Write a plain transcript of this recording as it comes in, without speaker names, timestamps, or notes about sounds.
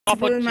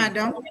Principal Opportunity.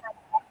 Madam.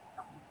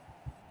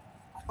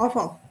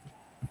 Off.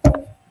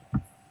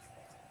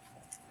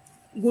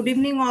 Good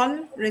evening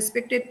all,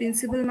 respected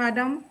Principal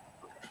Madam,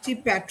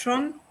 Chief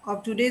Patron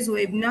of today's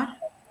webinar,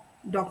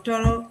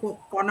 Dr.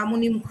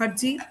 Konamuni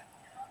Mukherjee,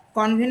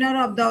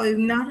 Convener of the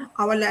webinar,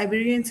 our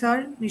librarian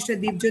sir, Mr.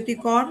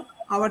 Deepjyoti Kaur,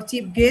 our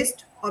chief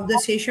guest of the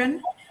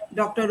session,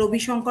 Dr. Ravi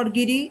Shankar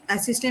Giri,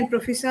 Assistant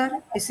Professor,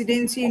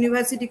 Residency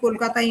University,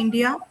 Kolkata,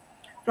 India,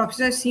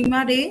 Professor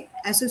Seema Ray,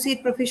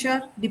 Associate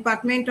Professor,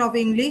 Department of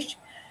English,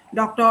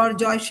 Dr.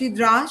 Joyshid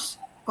Raj,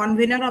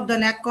 Convener of the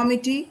NAC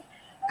Committee,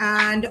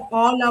 and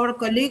all our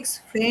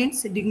colleagues,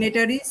 friends,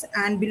 dignitaries,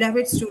 and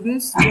beloved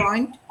students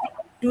joined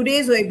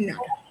today's webinar.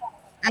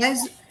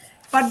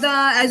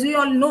 As we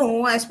all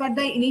know, as per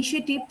the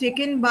initiative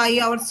taken by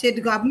our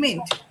state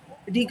government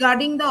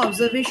regarding the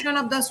observation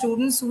of the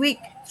Students' Week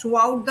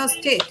throughout the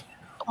state,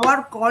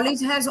 our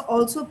college has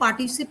also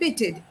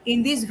participated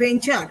in this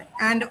venture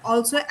and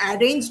also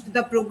arranged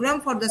the program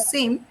for the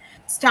same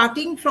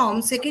starting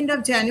from 2nd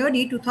of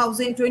January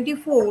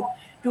 2024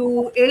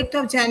 to 8th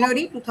of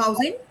January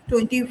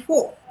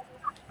 2024.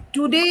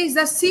 Today is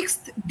the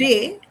 6th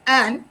day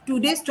and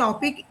today's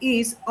topic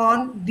is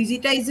on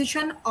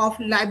digitization of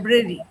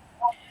library.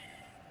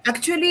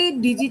 Actually,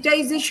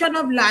 digitization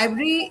of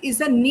library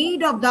is a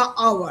need of the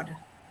hour.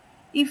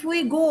 If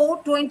we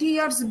go 20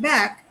 years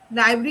back,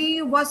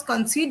 library was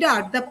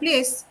considered the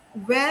place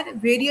where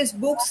various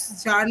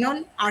books,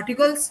 journal,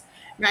 articles,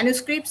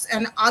 manuscripts,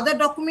 and other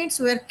documents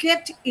were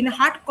kept in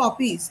hard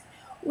copies.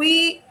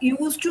 We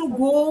used to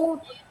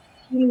go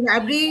in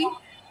library,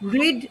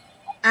 read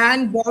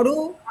and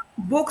borrow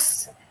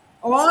books.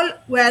 All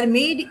were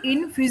made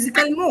in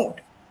physical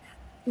mode.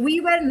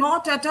 We were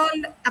not at all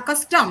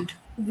accustomed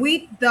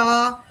with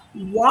the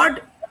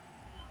word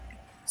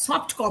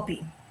soft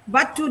copy.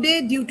 But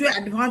today, due to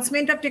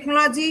advancement of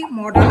technology,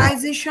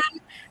 modernization,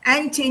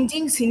 and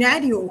changing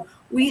scenario,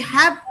 we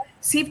have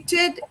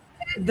shifted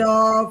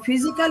the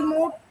physical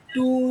mode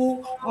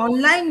to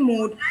online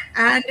mode,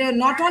 and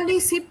not only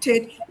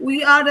shifted,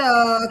 we are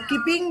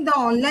keeping the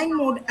online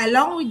mode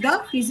along with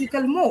the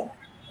physical mode.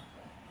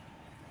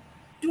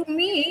 To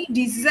me,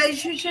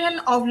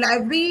 digitization of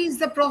library is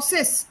the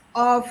process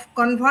of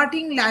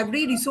converting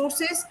library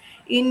resources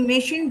in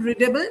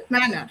machine-readable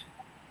manner.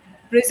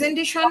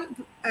 Presentation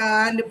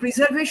and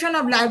preservation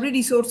of library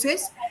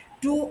resources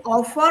to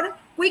offer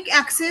quick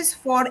access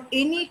for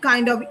any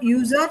kind of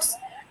users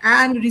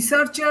and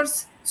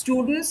researchers,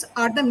 students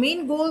are the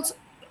main goals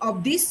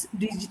of this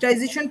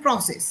digitization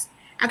process.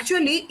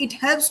 Actually, it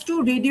helps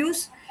to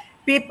reduce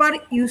paper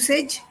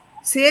usage,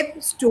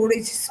 save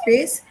storage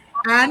space,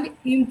 and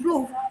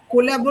improve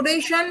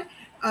collaboration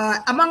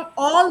among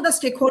all the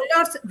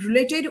stakeholders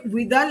related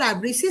with the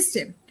library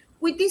system.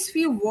 With these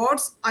few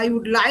words, I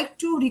would like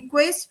to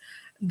request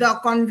the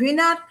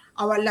convener,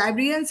 our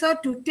librarian sir,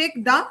 to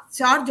take the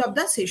charge of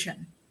the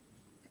session.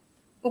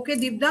 Okay,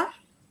 Deepda,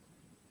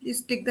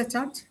 please take the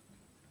charge.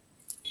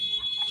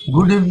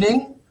 Good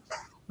evening.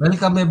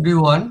 Welcome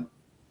everyone.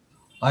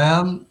 I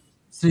am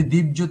Sri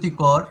Deepjyoti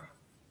Kaur,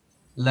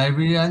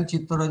 Librarian,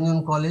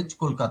 Chittaranjan College,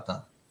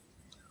 Kolkata.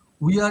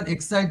 We are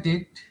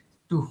excited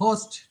to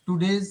host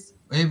today's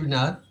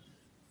webinar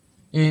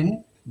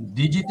in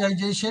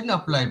Digitization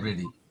of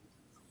Library,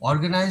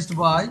 organized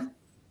by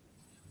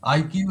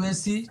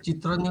IQAC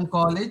Chittaranjan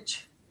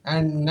College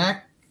and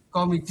NAC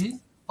Committee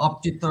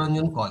of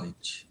Chittaranjan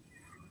College.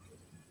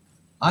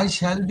 I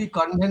shall be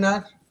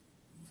convener,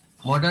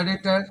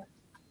 moderator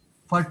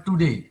for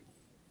today,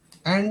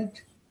 and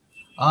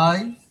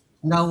I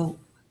now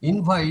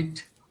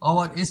invite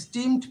our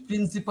esteemed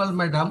Principal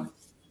Madam,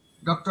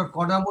 Dr.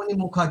 Konamuni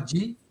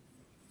Mukherjee,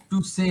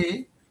 to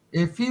say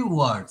a few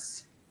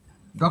words.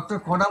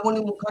 Dr.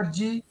 Konamuni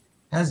Mukherjee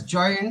has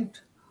joined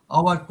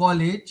our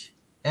college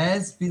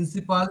as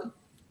principal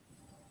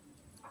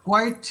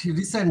quite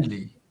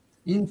recently.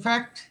 In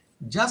fact,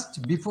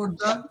 just before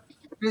the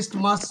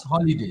Christmas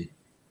holiday.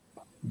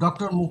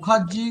 Dr.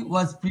 Mukherjee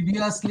was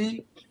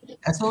previously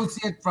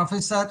Associate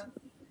Professor,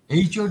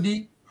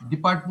 HOD,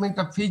 Department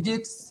of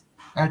Physics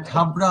at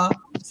Habra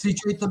Sri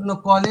Chaitanya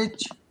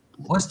College,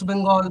 West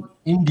Bengal,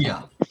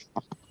 India.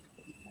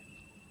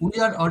 We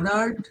are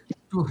honored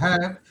to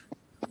have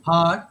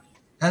her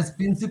as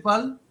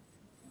principal.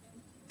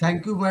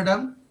 Thank you,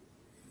 madam.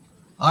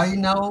 I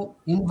now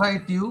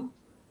invite you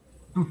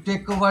to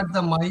take over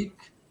the mic.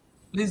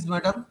 Please,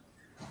 madam.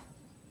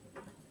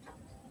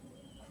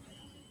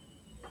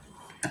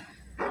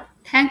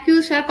 Thank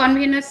you, sir,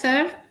 convener,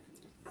 sir.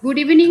 Good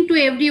evening to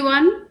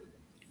everyone.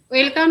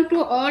 Welcome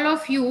to all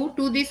of you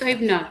to this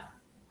webinar.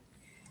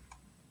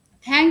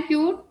 Thank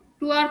you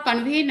to our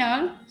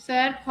convener,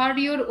 sir, for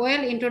your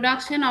well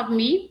introduction of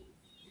me.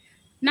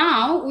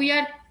 Now we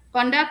are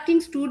conducting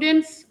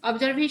Students'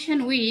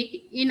 Observation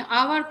Week in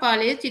our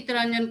college,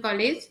 Chittaranjan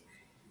College.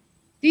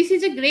 This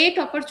is a great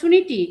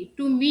opportunity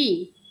to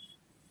me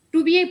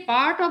to be a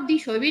part of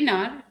this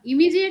webinar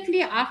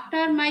immediately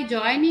after my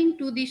joining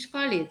to this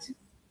college.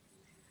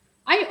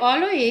 I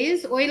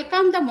always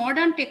welcome the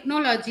modern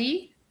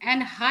technology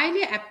and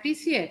highly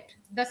appreciate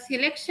the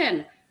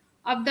selection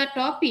of the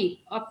topic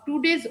of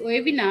today's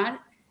webinar,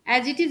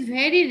 as it is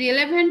very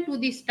relevant to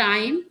this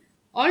time,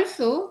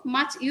 also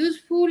much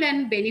useful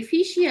and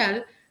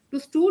beneficial to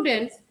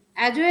students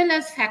as well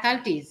as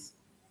faculties.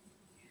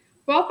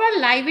 Proper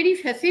library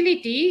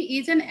facility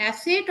is an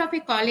asset of a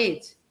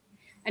college.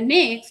 And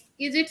next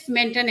is its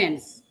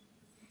maintenance.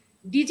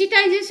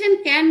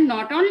 Digitization can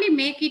not only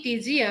make it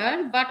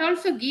easier, but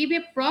also give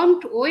a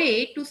prompt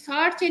way to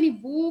search any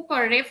book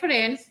or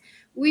reference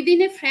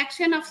within a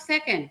fraction of a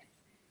second.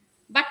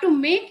 But to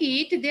make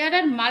it, there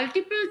are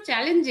multiple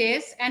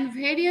challenges and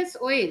various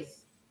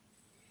ways.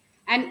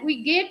 And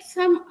we get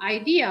some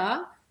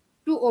idea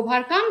to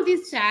overcome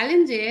these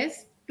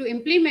challenges to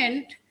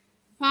implement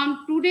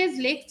from today's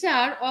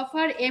lecture of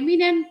our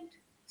eminent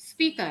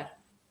speaker.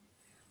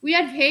 We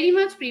are very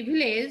much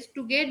privileged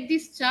to get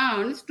this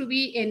chance to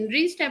be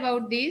enriched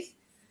about this.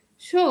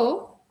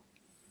 So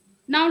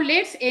now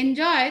let's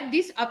enjoy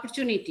this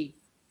opportunity.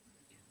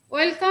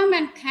 Welcome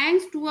and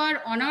thanks to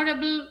our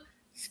honorable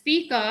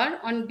speaker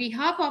on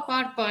behalf of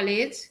our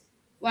college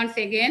once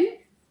again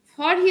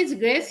for his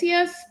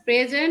gracious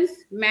presence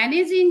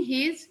managing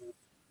his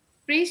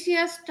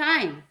precious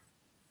time.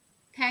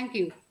 Thank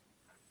you.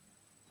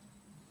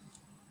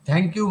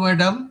 Thank you,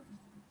 Madam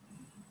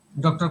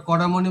Dr.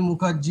 Kodamoni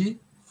Mukherjee,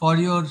 for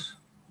your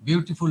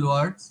beautiful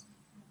words.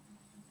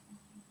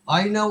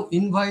 I now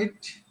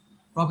invite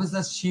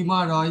Professor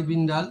Shima Roy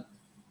Bindal,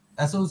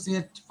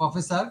 Associate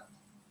Professor,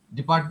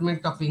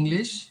 Department of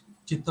English,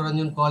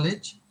 Chittaranjan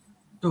College,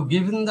 to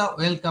give him the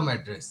welcome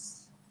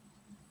address.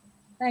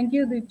 Thank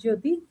you,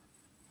 Jyoti.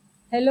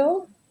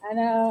 Hello, and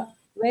a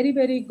very,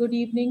 very good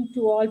evening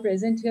to all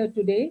present here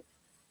today.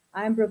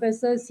 I am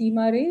Professor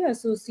Seema Ray,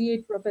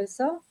 Associate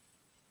Professor,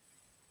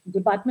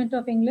 Department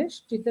of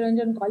English,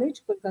 Chittaranjan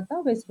College,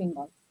 Kolkata, West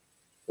Bengal.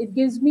 It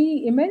gives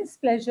me immense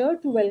pleasure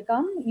to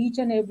welcome each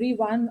and every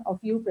one of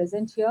you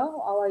present here,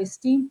 our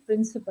esteemed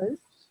principals,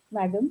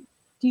 madam,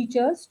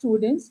 teachers,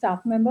 students,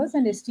 staff members,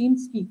 and esteemed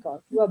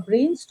speaker, to a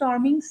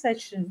brainstorming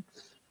session,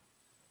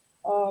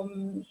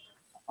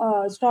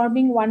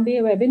 storming one-day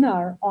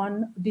webinar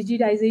on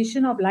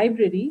digitization of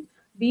library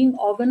being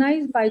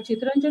organized by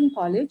Chittaranjan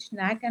College,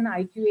 NAC and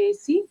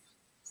IQAC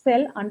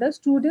cell under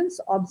Students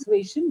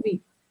Observation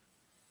Week.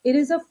 It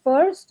is a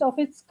first of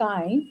its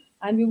kind,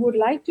 and we would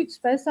like to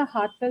express a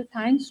heartfelt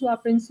thanks to our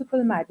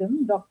principal,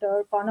 Madam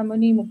Dr.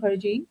 Konamani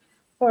Mukherjee,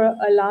 for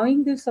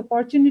allowing this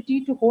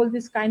opportunity to hold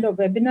this kind of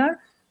webinar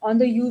on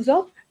the use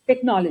of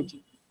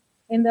technology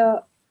in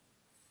the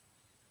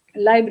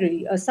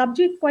library, a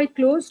subject quite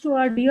close to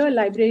our dear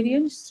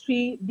librarian,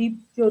 Sri Deep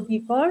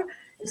Jyotikar,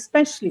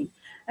 especially,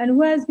 and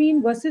who has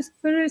been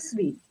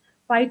vociferously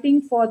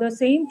fighting for the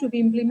same to be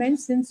implemented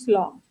since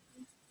long.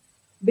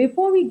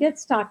 Before we get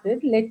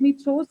started, let me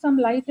throw some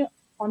light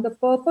on the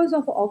purpose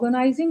of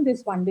organizing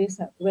this one-day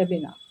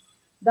webinar.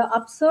 The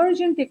upsurge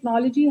in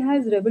technology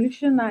has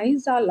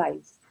revolutionized our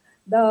lives.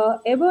 The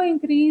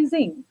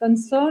ever-increasing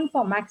concern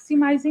for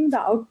maximizing the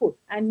output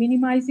and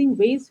minimizing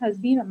waste has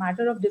been a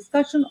matter of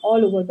discussion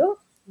all over the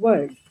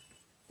world.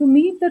 To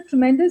meet the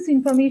tremendous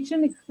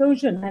information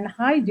explosion and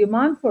high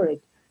demand for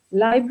it,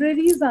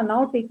 libraries are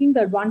now taking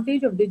the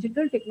advantage of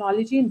digital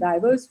technology in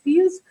diverse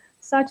fields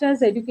such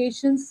as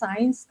education,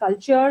 science,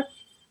 culture,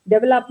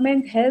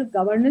 development, health,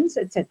 governance,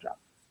 etc.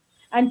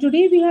 And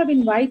today we have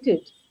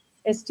invited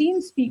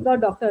esteemed speaker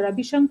Dr.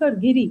 Ravi Shankar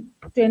Giri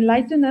to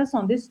enlighten us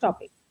on this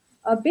topic.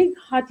 A big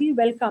hearty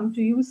welcome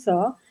to you,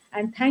 sir,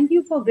 and thank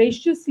you for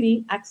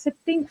graciously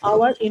accepting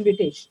our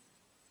invitation.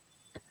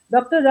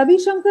 Dr. Ravi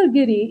Shankar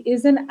Giri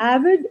is an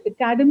avid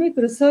academic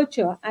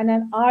researcher and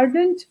an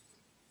ardent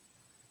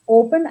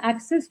open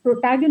access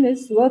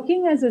protagonist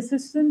working as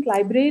assistant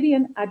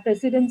librarian at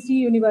Presidency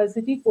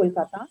University,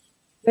 Kolkata,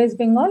 West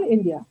Bengal,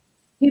 India.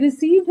 He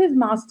received his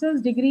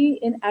master's degree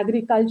in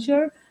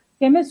agriculture,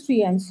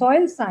 chemistry, and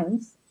soil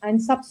science,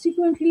 and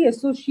subsequently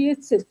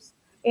associates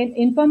in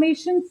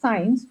information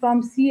science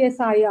from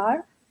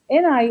CSIR,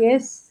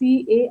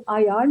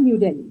 NISCAIR, New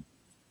Delhi.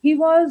 He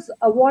was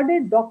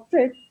awarded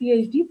doctorate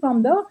PhD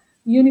from the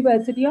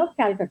University of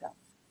Calcutta.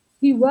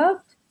 He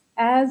worked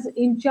as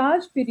in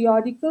charge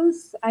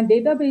periodicals and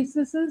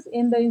databases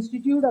in the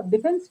Institute of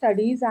Defense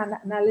Studies and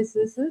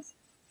Analysis,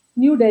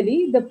 New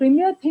Delhi, the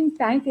premier think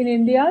tank in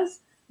India's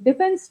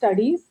defense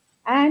studies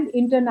and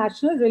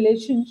international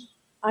relations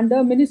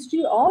under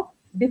Ministry of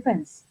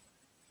Defense.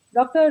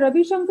 Dr.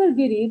 Ravi Shankar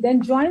Giri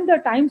then joined the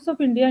Times of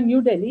India,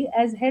 New Delhi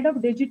as head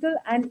of digital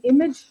and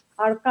image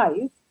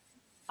archive.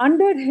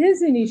 Under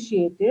his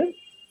initiative,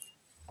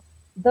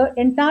 the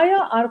entire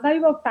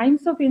archive of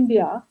Times of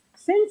India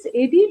since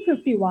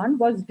 1851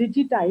 was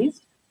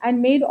digitized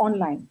and made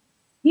online.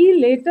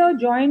 He later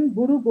joined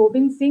Guru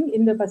Gobind Singh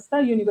in the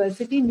Basta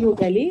University, New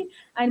Delhi,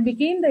 and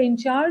became the in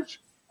charge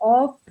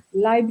of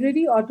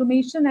library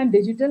automation and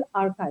digital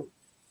archive.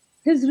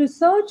 His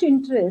research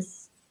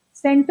interests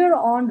center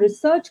on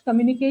research,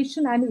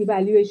 communication, and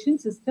evaluation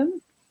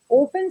system,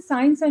 open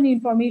science and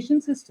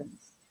information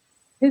systems.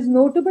 His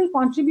notable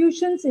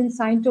contributions in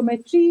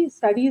scientometry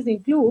studies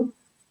include: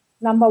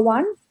 number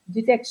one,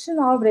 detection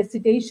of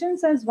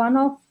recitations as one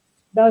of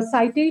The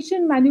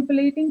citation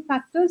manipulating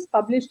factors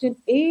published in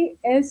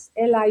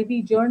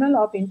ASLIB Journal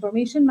of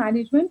Information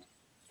Management,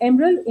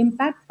 Emerald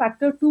Impact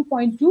Factor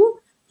 2.2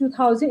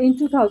 in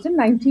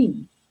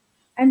 2019.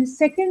 And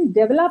second,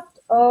 developed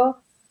a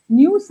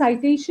new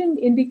citation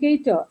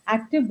indicator,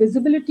 active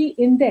visibility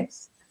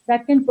index,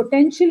 that can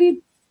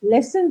potentially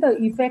lessen the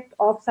effect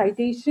of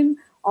citation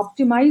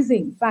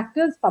optimizing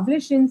factors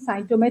published in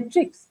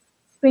Scientometrics,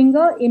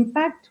 Springer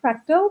Impact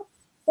Factor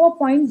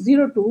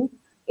 4.02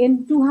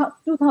 in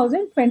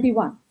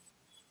 2021.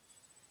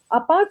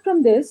 Apart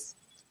from this,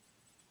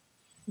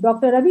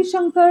 Dr. Ravi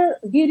Shankar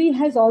Giri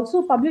has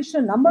also published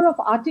a number of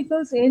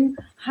articles in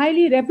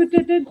highly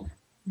reputed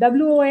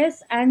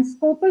WOS and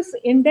Scopus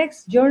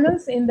Index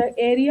journals in the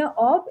area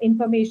of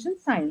information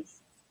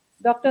science.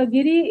 Dr.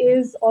 Giri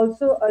is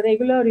also a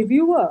regular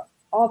reviewer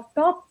of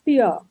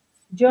top-tier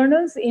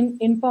journals in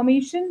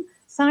information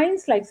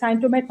science like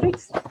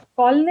Scientometrics,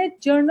 Colnet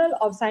Journal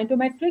of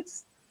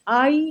Scientometrics,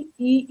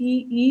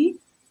 IEEE,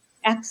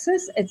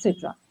 Access,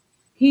 etc.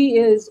 He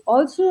is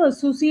also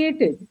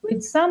associated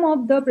with some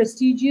of the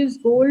prestigious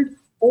gold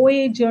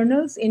OA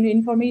journals in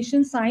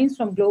information science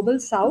from Global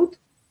South.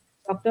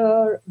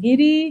 Dr.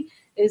 Giri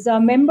is a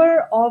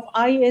member of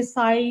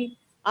ISSI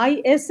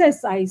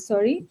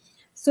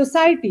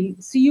Society,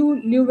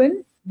 CU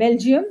Leuven,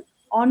 Belgium,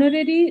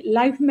 honorary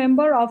life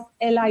member of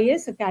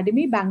LIS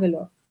Academy,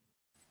 Bangalore.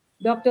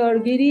 Dr.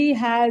 Giri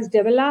has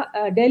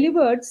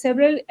delivered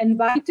several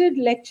invited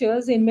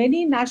lectures in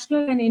many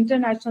national and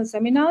international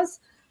seminars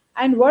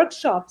and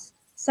workshops,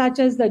 such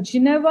as the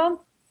Geneva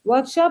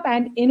Workshop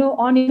on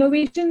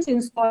Innovations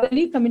in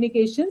Scholarly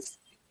Communications,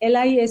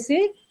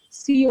 LISA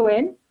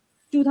CON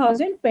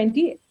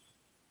 2020.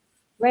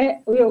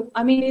 Where,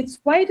 it's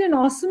quite an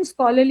awesome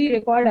scholarly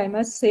record, I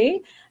must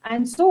say.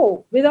 And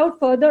so, without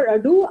further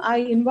ado, I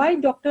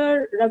invite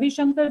Dr. Ravi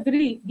Shankar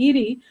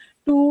Giri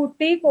to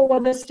take over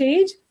the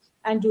stage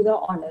and do the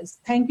honors.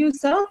 Thank you,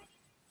 sir.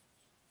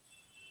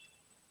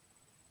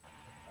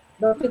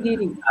 Dr.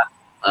 Giri.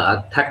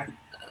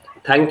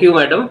 Thank you,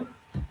 madam.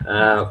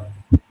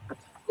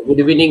 Good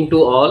evening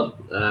to all,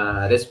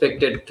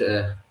 respected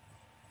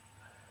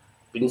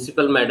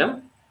principal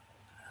madam,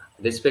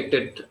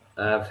 respected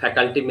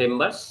faculty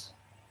members,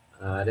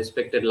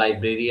 respected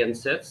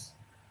librarians, sirs,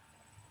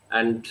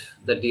 and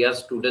the dear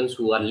students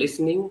who are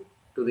listening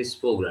to this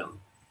program.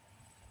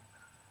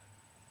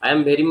 I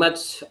am very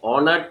much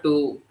honored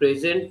to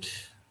present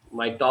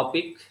my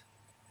topic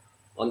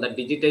on the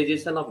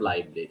digitization of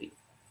library.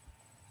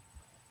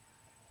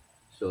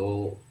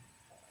 So,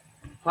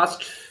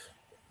 first,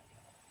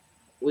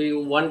 we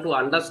want to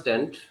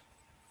understand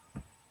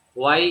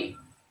why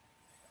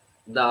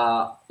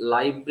the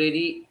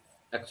library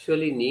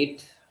actually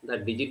need the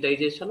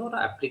digitization or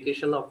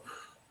application of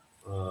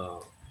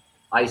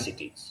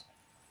ICTs.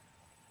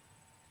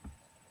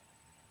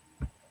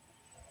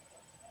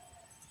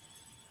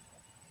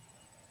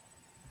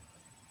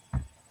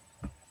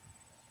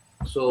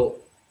 So,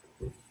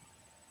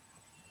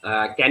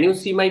 can you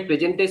see my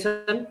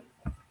presentation?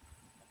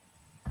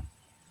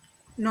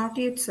 Not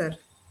yet, sir.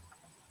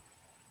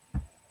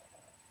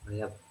 I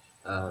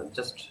have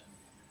just.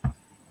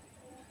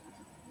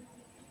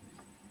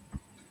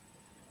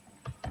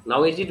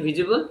 Now is it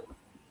visible?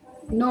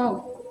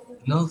 No.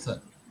 No,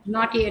 sir.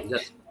 Not yet.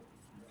 Just.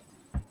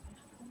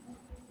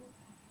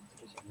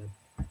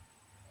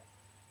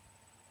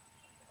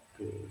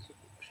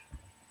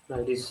 Now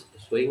it is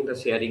showing the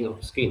sharing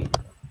of screen.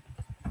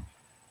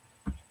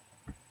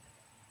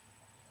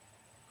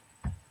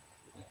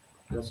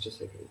 Just a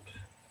second.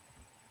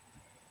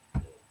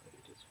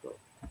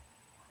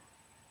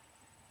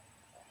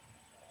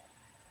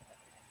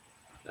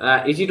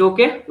 Is it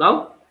okay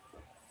now?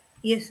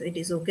 Yes, it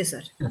is okay,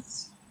 sir.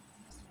 Yes.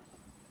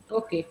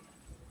 Okay.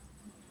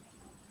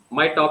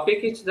 My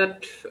topic is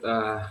that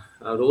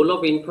role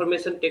of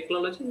information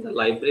technology in the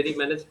library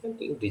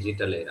management in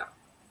digital era.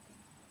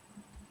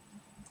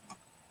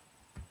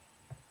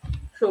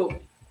 So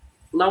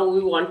now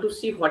we want to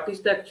see what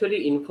is the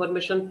actually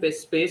information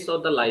space or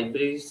the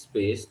library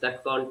space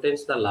that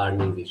contains the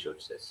learning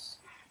resources.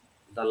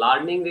 The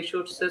learning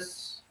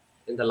resources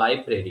in the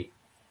library,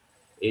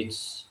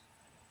 it's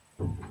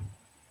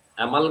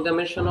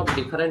amalgamation of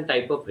different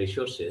type of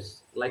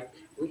resources. Like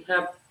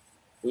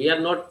we are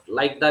not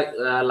like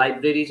the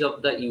libraries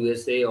of the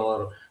USA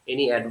or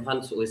any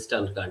advanced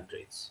Western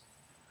countries.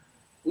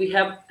 We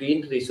have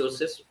print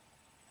resources.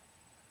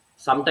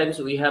 Sometimes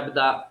we have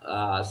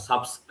the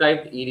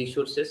subscribed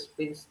e-resources,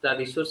 means the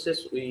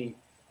resources we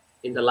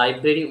in the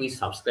library we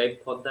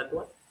subscribe for that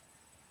one.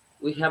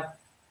 We have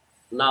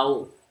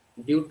now,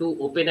 due to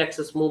open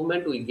access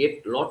movement, we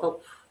get lot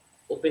of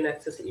open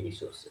access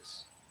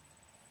e-resources.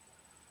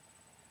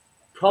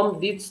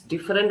 From these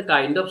different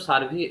kind of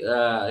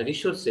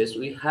resources,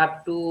 we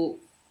have to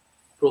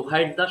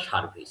provide the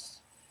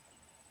service.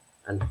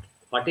 And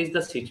what is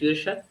the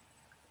situation?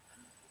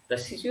 The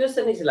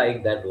situation is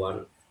like that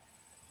one.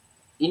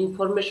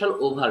 Information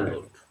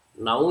overload.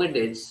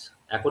 Nowadays,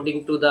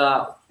 according to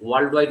the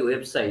worldwide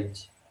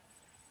website,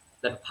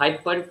 that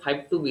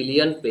 5.52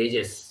 billion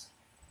pages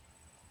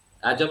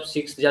as of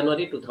 6th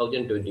January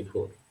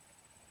 2024.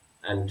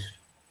 And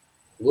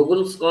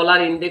Google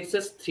Scholar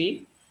indexes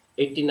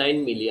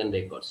 389 million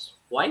records.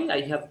 Why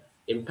I have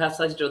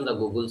emphasized on the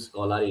Google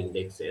Scholar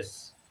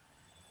indexes?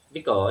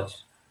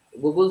 Because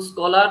Google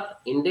Scholar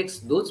index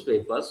those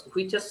papers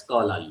which are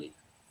scholarly,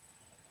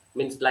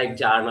 means like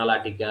journal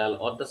article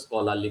or the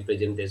scholarly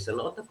presentation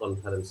or the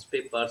conference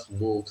papers,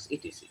 books,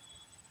 etc.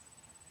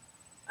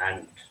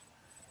 And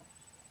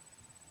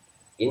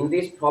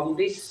from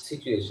this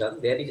situation,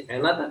 there is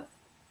another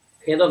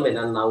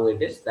phenomenon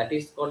nowadays that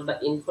is called the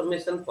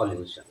information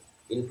pollution,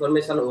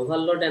 information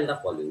overload and the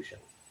pollution.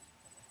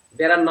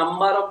 There are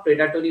number of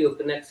predatory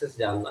open access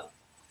journal.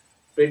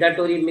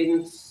 Predatory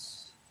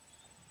means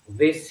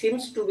they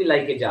seems to be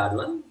like a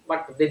journal,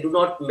 but they do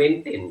not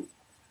maintain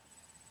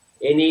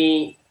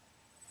any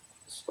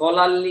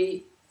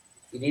scholarly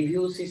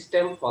review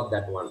system for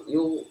that one.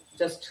 You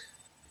just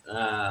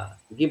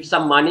give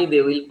some money,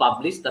 they will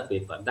publish the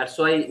paper. That's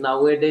why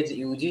nowadays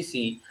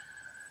UGC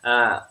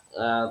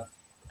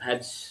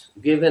has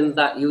given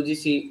the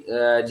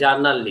UGC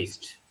journal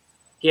list,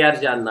 care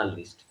journal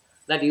list,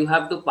 that you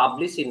have to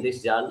publish in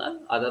this journal,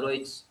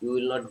 otherwise you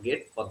will not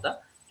get for the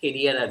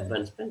career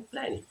advancement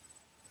planning.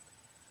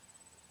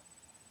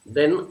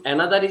 Then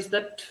another is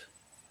that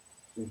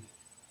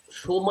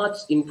so much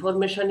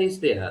information is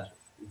there,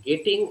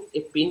 getting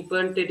a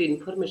pinpointed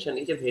information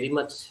is a very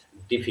much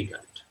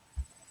difficult.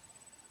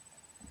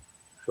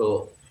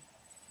 So,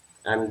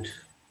 and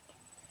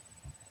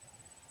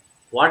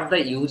what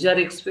the user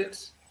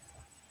expects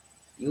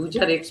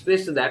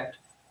that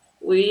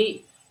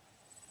we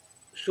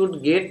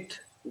should get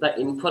the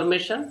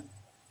information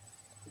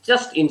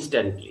just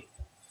instantly.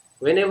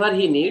 Whenever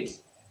he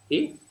needs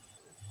the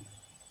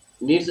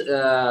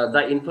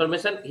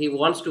information, he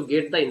wants to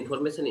get the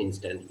information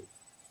instantly.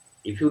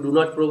 If you do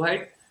not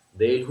provide,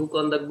 they will hook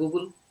on the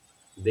Google,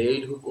 they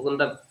will hook on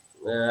the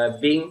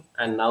Bing,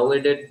 and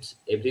nowadays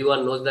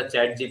everyone knows that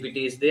Chat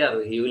GPT is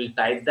there. He will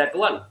type that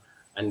one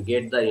and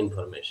get the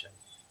information.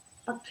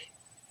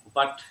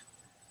 But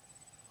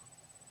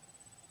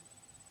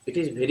it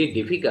is very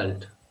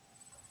difficult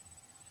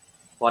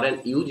for an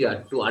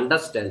user to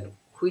understand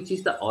which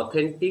is the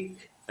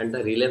authentic and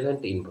the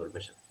relevant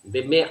information.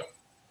 They may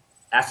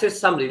assess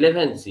some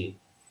relevancy,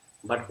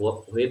 but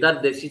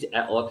whether this is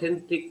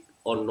authentic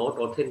or not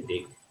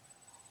authentic,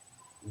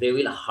 they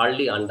will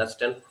hardly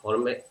understand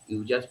from a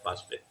user's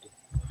perspective.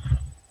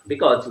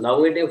 Because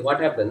nowadays what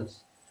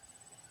happens,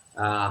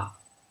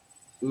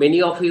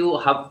 many of you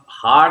have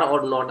heard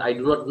or not, I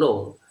do not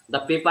know, the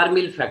paper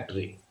mill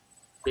factory.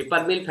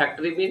 Paper mill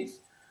factory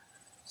means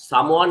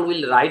someone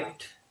will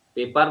write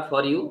paper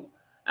for you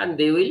and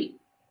they will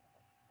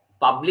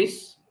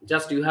publish,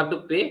 just you have to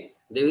pay,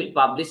 they will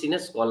publish in a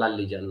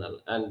scholarly journal.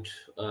 And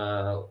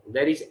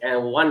there is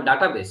one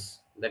database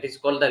that is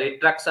called the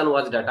retraction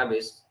watch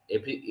database.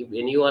 If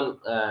anyone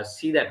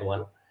see that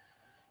one,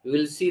 you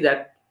will see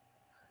that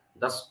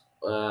the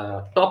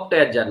top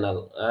tier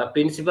journal,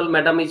 principal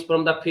madam is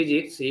from the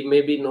physics, he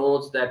maybe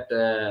knows that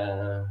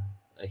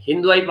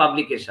Hindu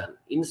publication,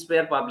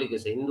 Inspire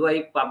publication,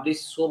 Hindu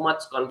published so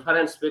much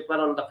conference paper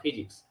on the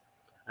physics,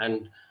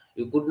 and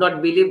you could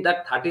not believe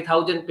that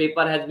 30,000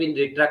 paper has been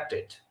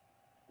retracted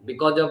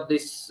because of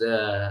this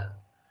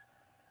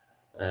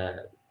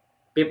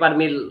paper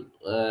mill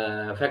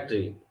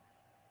factory.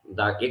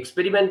 The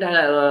experiment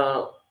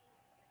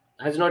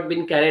has not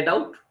been carried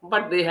out,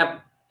 but they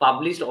have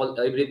published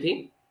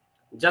everything,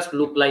 just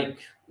look like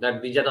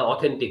that these are the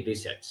authentic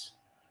research.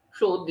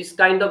 So this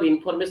kind of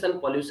information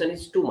pollution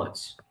is too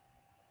much.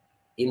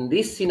 In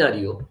this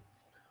scenario,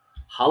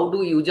 how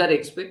do user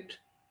expect?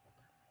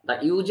 The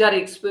user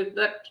expect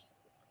that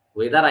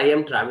whether I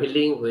am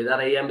traveling, whether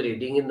I am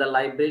reading in the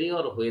library,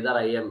 or whether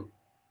I am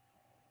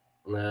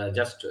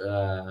just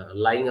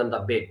lying on the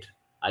bed,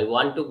 I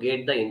want to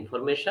get the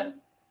information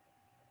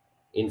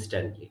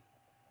instantly.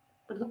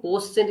 But the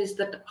question is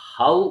that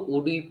how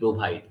would we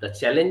provide? The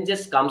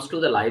challenges comes to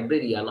the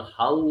librarian,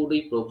 how would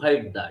we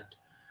provide that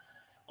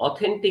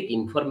authentic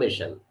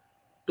information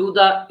to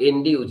the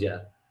end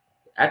user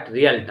at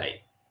real time?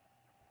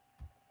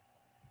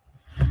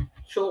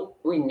 So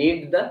we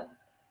need the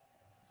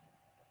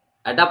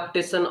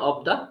adaptation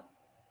of the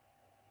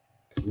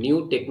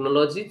new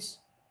technologies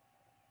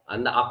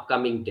and the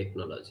upcoming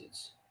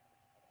technologies.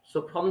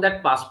 So from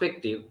that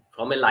perspective,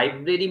 from a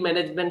library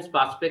management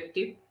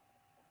perspective,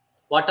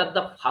 what are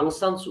the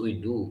functions we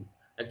do?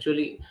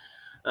 Actually,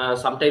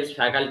 sometimes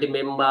faculty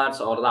members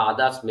or the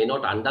others may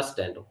not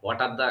understand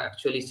what are the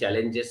actually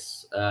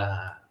challenges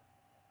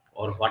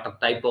or what are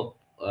type of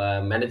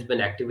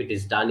management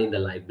activities done in the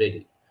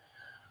library.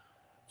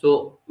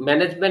 So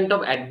management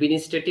of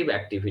administrative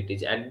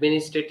activities.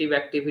 Administrative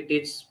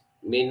activities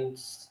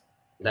means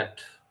that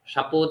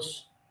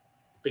suppose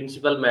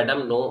principal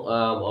madam know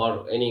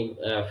or any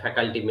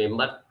faculty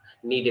member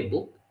need a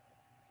book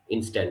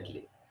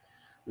instantly,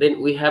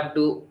 then we have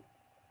to,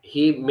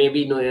 he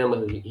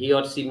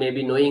or she may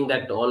be knowing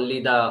that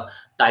only the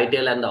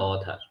title and the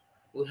author.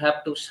 We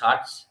have to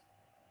search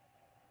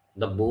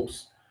the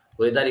books,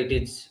 whether it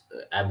is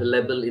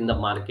available in the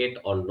market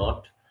or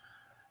not.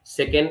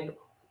 Second,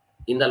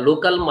 in the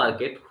local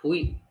market, who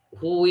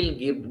will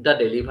give the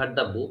deliver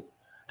the book,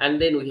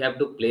 and then we have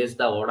to place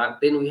the order.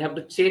 Then we have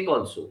to check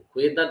also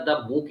whether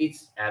the book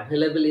is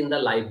available in the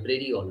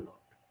library or not.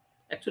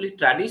 Actually, in the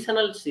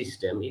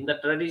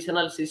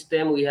traditional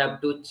system, we have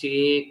to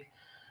check,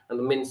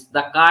 means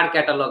the card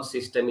catalog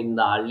system in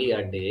the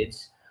earlier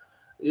days,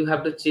 you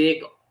have to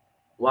check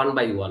one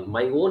by one.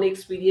 My own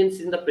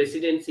experience in the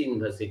Presidency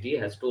University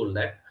has told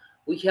that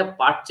we have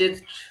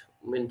purchased,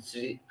 means,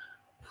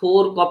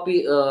 four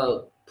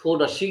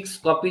or six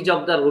copies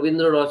of the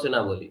Rabindra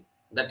Rachanavali.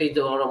 That is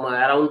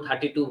around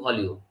 32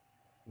 volume.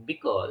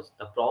 Because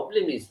the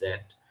problem is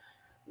that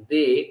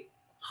they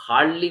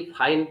hardly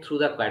find through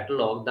the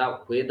catalog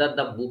whether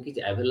the book is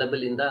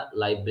available in the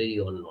library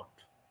or not.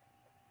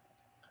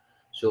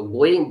 So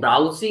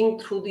browsing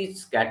through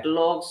these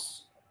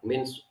catalogs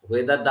means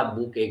whether the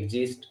book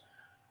exists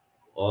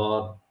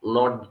or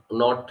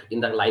not in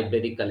the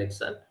library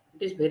collection.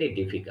 It is very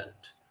difficult.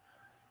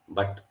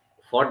 But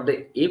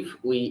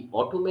if we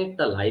automate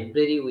the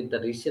library with the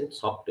recent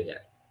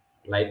software,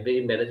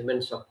 library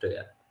management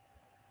software,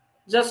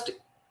 just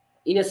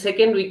in a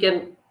second we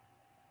can,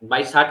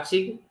 by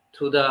searching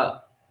through the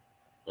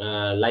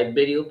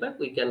library open,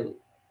 we can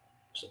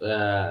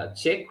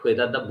check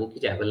whether the book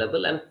is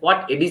available and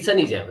what edition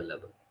is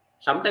available.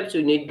 Sometimes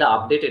we need the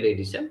updated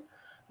edition,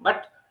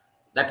 but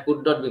that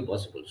could not be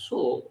possible.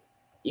 So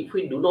if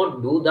we do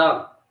not do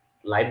the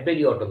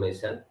library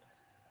automation,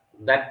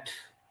 that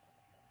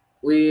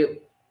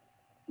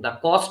the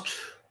cost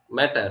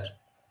matter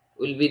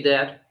will be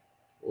there,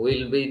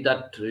 will be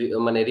that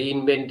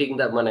reinventing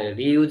the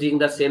reusing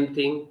the same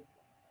thing.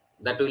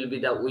 That will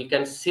be we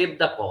can save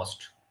the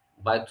cost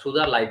through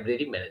the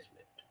library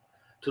management,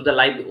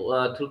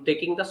 through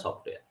taking the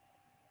software.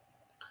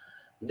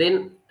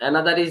 Then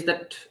another is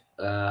that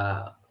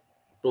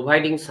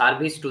providing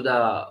service to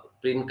the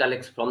print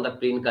collection from the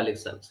print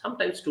collection.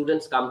 Sometimes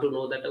students come to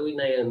know that we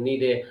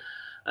need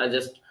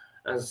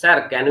a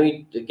sir, can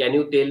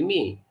you tell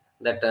me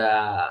that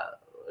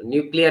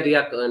nuclear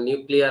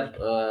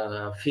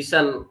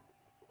fission,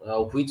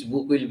 which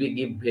book will be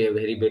give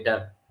very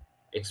better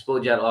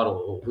exposure,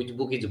 or which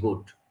book is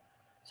good.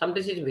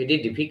 Sometimes it's very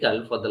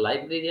difficult for the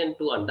librarian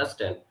to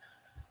understand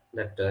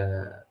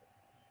that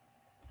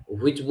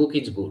which book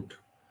is good.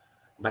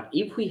 But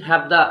if we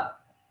have the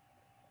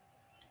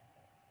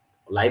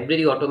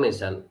library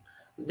automation,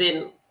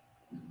 then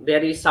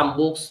there is some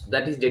books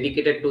that is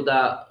dedicated to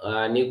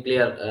the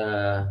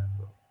nuclear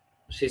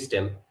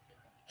system.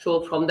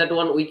 So from that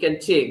one, we can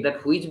check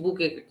that which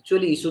book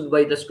actually issued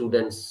by the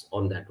students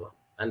on that one.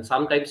 And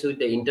sometimes with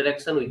the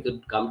interaction, we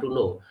could come to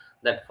know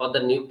that for the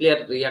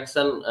nuclear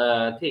reaction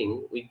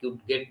thing, we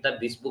could get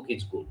that this book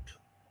is good.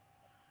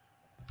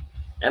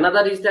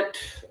 Another is that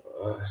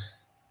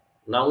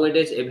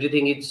nowadays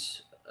everything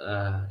is,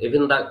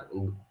 even the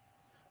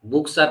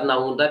books are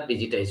now the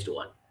digitized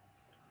one.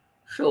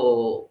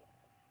 So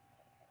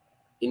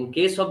in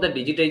case of the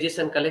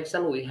digitization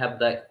collection, we have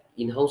the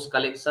in-house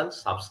collection,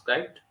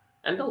 subscribed,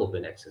 and the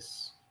open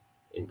access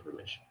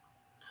information.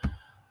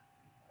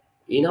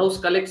 In-house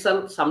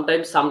collection,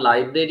 sometimes some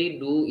library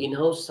do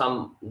in-house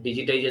some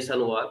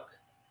digitization work,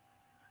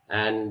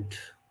 and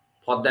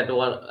for that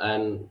one,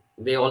 and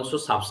they also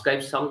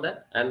subscribe some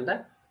that and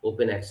the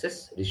open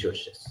access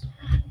resources.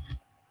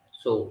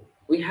 So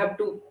we have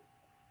to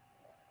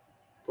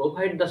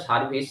provide the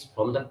service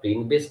from the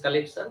print-based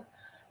collection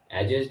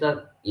as well as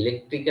the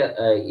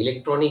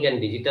electronic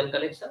and digital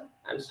collection,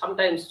 and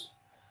sometimes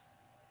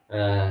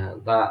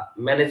the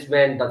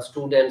management, the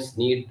students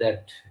need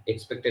that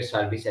expected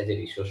service as a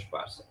resource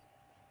person.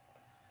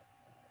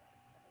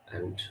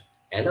 And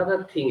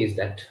another thing is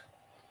that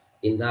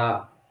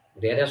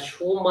there are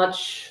so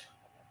much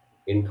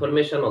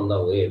information on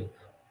the web,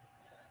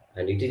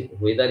 and it is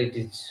whether it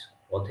is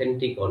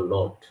authentic or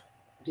not,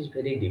 it is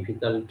very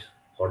difficult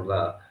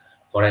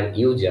for an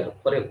user,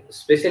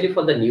 especially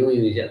for the new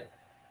user,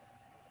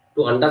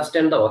 to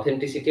understand the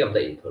authenticity of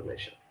the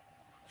information.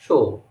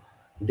 So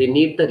they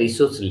need the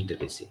resource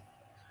literacy,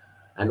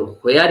 and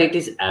where it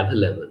is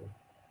available,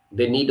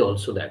 they need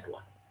also that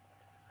one.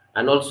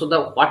 And also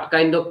what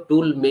kind of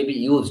tool may be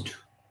used.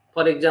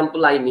 For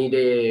example, I need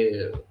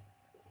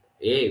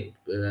a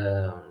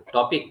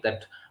topic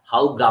that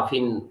how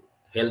graphene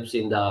helps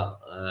in the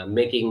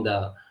making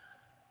the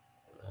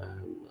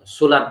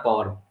solar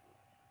power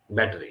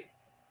battery.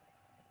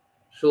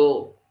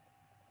 So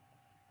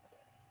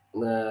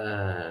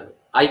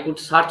I could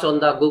search on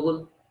the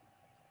Google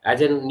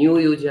as a new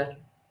user,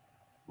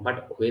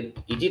 but is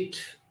it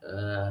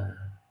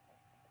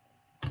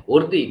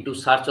worthy to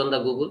search on the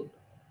Google?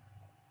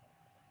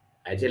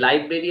 As a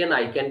librarian,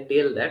 I can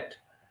tell that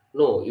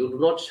no, you do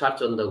not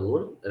search on the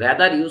Google,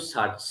 rather you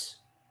search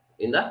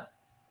in the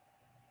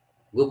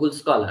Google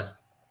Scholar.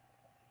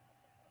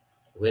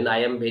 When I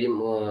am very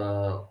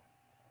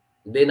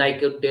then I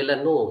could tell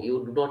her, no,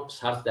 you do not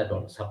search that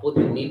on. Suppose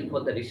you need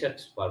for the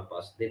research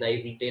purpose, then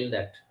I will tell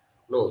that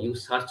no, you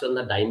search on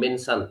the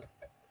dimension,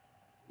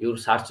 you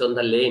search on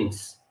the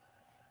lens,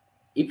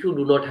 if you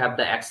do not have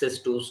the access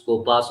to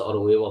Scopus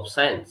or Web of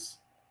Science,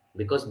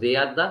 because they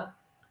are the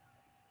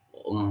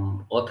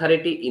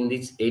authority in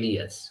these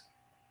areas.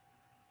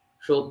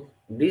 So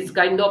this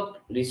kind of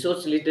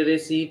resource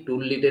literacy,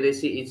 tool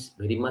literacy is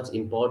very much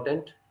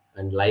important,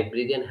 and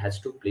librarian has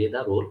to play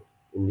the role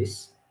in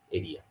this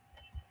area.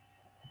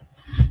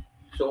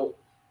 So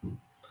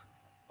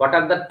what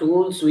are the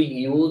tools we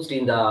used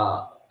in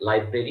the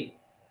library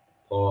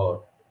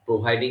for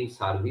providing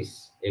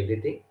service,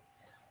 everything?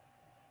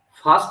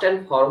 First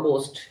and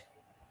foremost,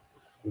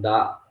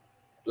 the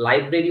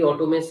library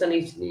automation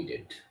is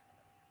needed.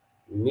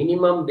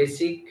 Minimum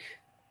basic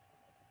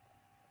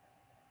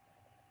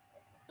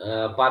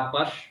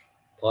purpose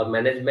for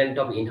management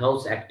of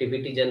in-house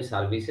activities and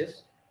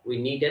services, we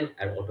need an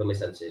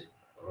automation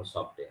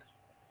software.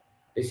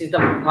 This is the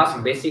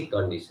first basic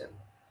condition.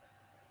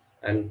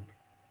 And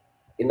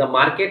in the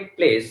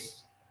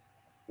marketplace,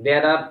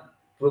 there are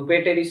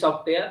proprietary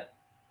software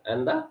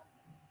and the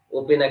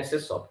open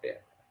access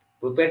software.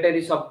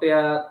 Proprietary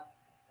software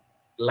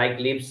like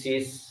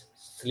Libsys,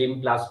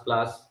 Slim++,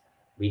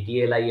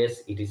 BTLIS,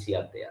 etc.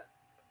 are there.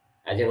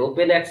 As an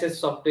open access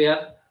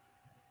software,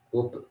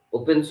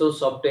 open source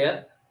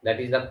software, that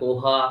is the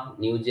Koha,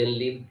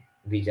 NewGenLib,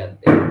 these are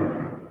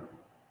there.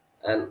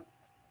 And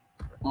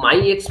my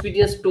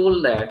experience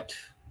told that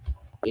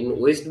in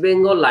West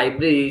Bengal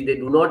libraries, they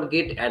do not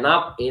get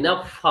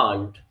enough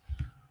fund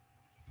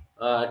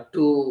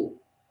to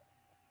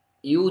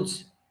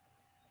use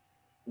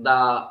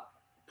the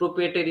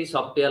proprietary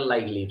software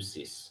like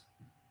Libsys.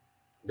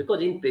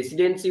 Because in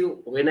presidency,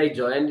 when I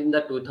joined in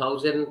the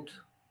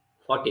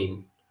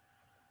 2014,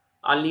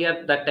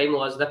 earlier that time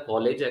was the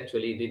college,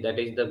 actually that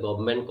is the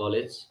government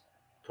college.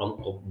 From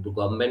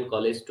government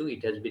college to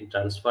it has been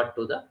transferred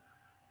to the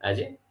as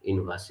a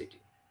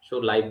university. So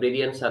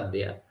librarians are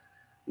there.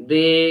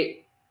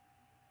 They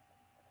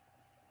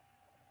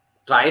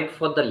tried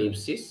for the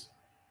Libsys,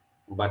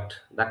 but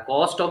the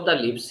cost of the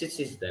Libsys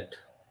is that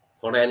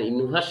for an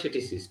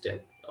university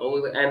system.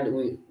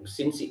 And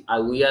since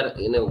we are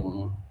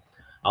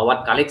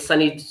our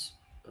collection is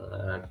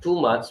too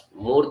much,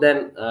 more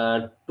than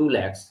 2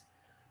 lakhs.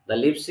 The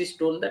Libsys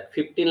told that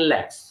 15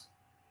 lakhs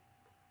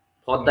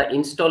for the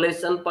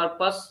installation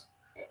purpose,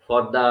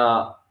 for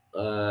the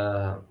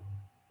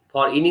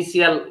for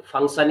initial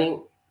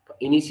functioning,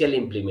 initial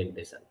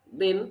implementation.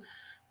 Then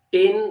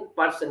 10%,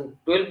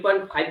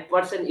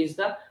 12.5% is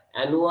the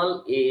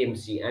annual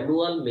AMC,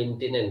 annual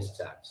maintenance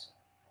charge.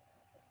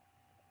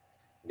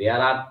 There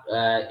are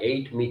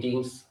 8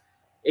 meetings,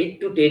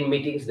 8 to 10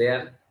 meetings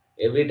there.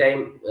 Every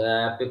time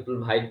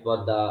people hide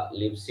for the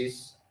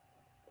Libsys.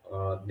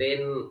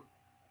 Then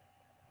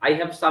I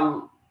have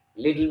some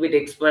little bit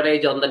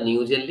expertise on the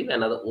NewGenLib,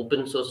 another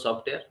open source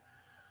software.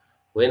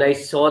 When I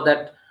saw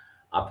that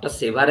after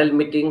several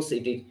meetings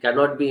it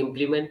cannot be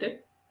implemented,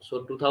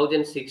 so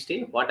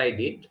 2016 what I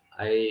did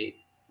a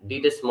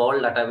small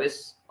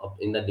database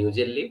in the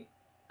NewGenLib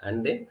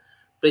and then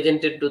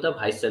presented to the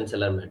Vice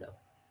Chancellor Madam.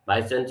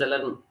 Vice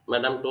Chancellor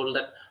Madam told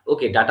that,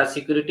 okay, data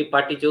security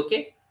part is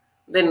okay,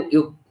 then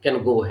you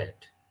can go ahead.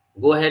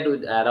 Go ahead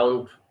with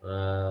around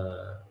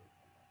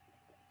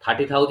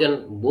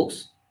 30,000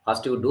 books.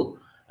 First you do,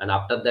 and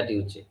after that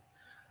you check.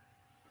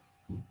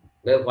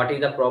 Well, what is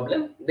the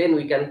problem? Then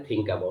we can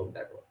think about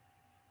that one.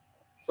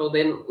 So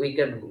then we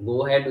can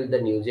go ahead with the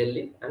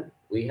NewGenLib, and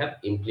we have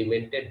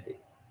implemented it.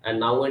 And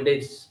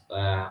nowadays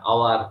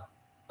our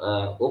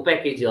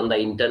OPEC is on the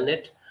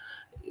internet.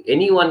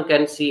 Anyone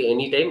can see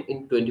anytime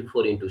in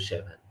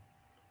 24/7,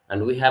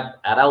 and we have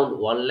around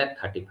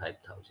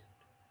 1,35,000.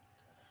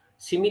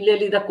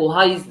 Similarly, the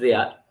Koha is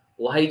there.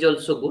 Koha is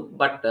also good,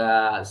 but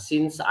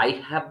since I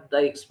have the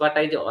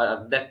expertise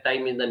at that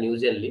time in the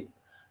NewGenLib,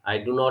 I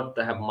do not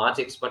have much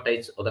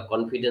expertise or the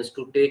confidence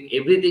to take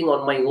everything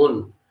on my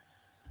own,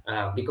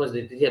 because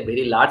it is a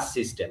very large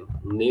system.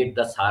 Need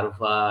the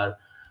server,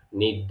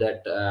 need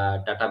that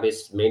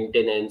database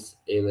maintenance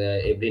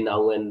every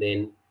now and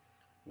then.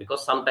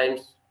 Because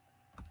sometimes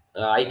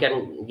I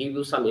can give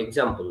you some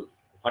example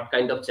what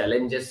kind of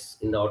challenges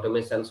in the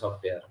automation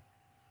software.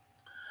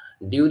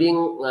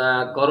 During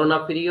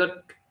Corona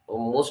period,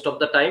 most of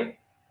the time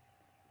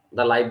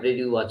the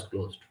library was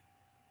closed.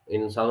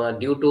 In some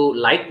due to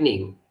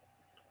lightning,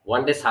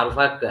 one day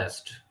server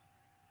crashed.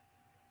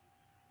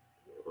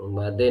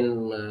 And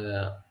then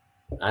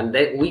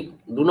we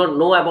do not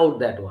know about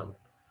that one.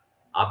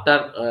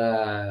 After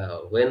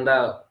when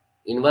the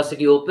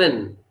university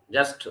opened,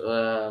 just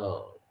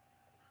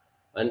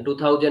in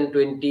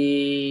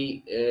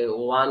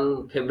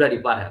 2021 February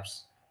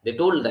perhaps, they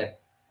told that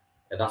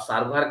the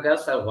server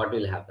crash or what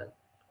will happen.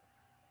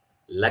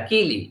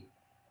 Luckily,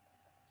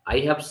 I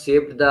have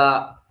saved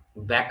the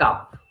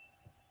backup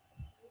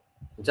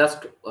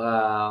just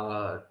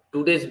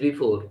 2 days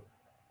before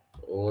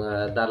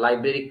the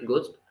library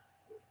closed,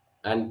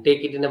 and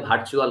take it in a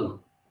virtual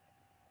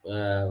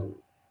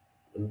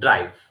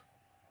drive,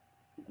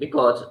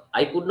 because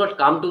I could not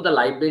come to the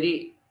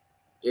library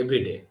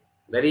every day.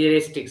 There is a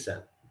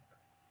restriction.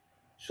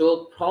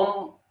 So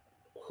from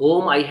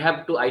home I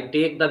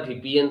take the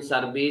VPN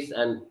service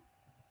and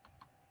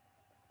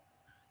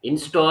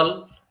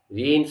install,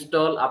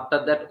 reinstall.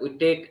 After that, we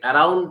take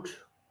around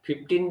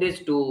 15 days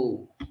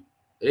to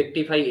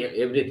rectify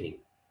everything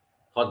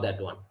for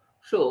that one.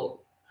 So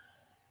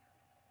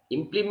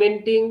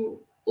implementing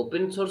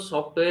open source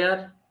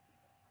software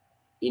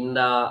in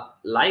the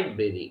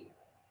library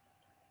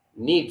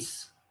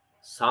needs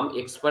some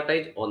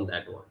expertise on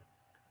that one.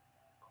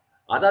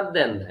 Other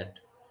than that,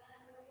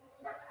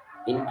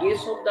 in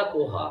case of the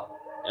Koha,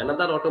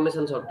 another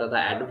automation software, the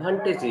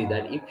advantage is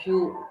that if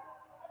you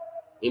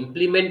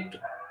implement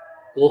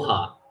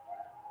Koha,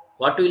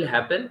 what will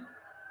happen?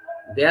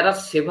 There are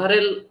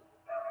several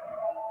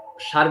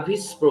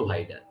service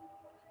provider,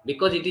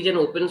 because it is an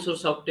open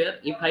source software.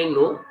 If I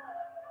know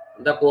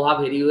the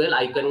Koha very well,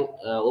 I can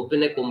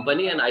open a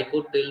company and I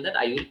could tell that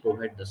I will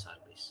provide the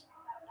service.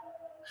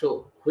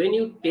 So when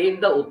you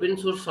take the open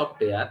source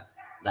software,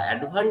 the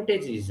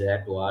advantage is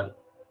that one,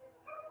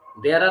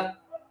 there are,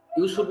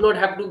 you should not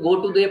have to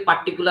go to the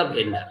particular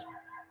vendor,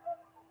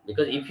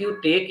 because if you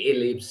take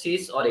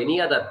ellipsis or any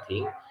other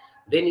thing,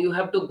 then you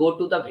have to go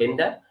to the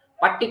vendor,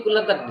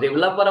 particular the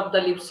developer of the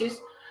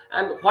ellipsis,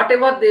 and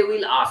whatever they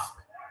will ask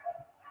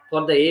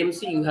for the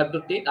AMC you have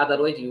to take,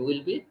 otherwise you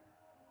will be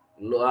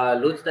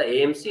lose the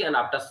AMC, and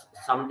after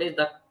some days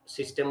the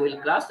system will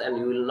crash and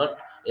you will not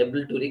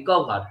able to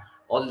recover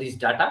all this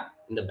data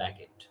in the back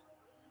end.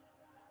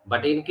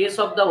 But in case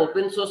of the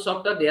open source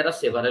software, there are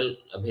several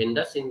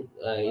vendors in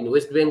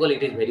West Bengal.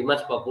 It is very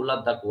much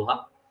popular, the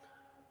Koha.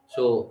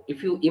 So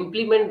if you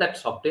implement that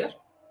software,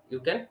 you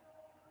can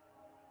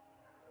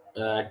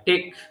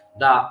take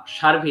the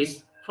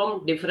service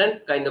from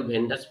different kind of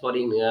vendors. For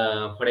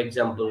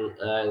example,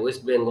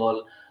 West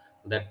Bengal,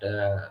 that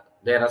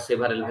there are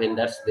several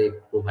vendors, they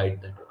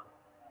provide that one.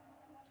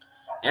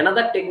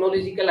 Another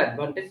technological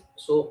advantage,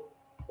 so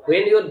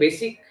when your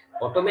basic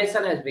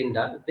automation has been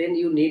done, then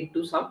you need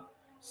to some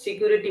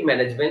security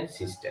management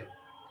system,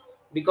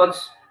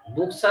 because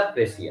books are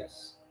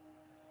precious.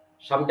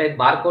 Sometimes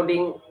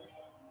barcoding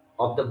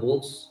of the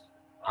books,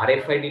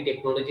 RFID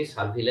technology,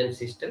 surveillance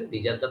system,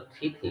 these are the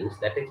three things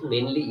that is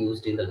mainly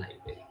used in the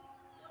library.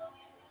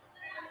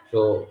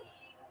 So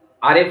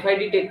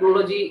RFID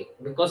technology,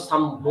 because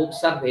some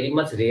books are very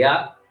much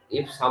rare,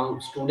 if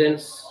some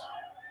students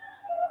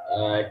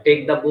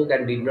take the book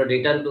and did not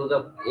return to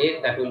the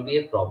that will be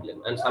a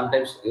problem. And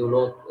sometimes,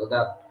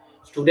 the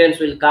students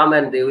will come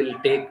and they will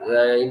take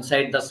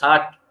inside the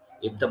shirt,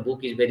 if the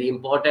book is very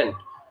important,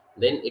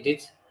 then it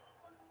is,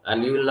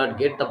 and you will not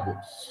get the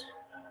books.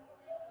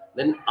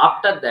 Then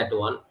after that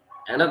one,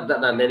 another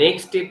the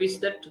next step is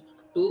that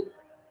to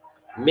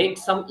make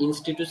some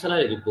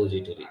institutional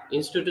intellectual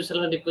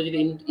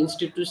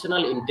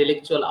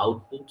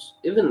outputs,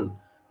 even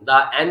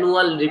the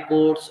annual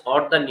reports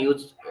or the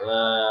news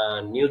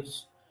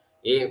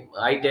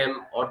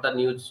item or the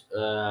news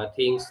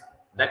things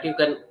that you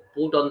can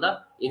put on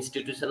the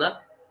institutional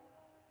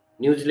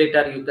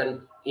newsletter. You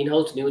can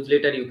in-house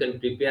newsletter you can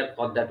prepare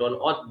for that one,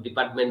 or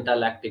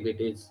departmental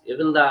activities,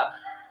 even the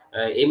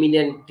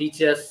eminent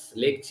teachers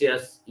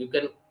lectures you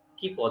can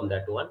keep on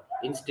that one,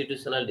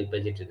 institutional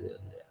repository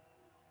on there.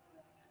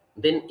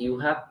 Then you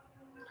have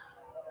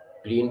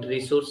print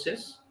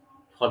resources.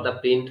 For the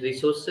print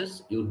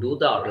resources, you do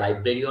the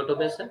library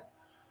automation,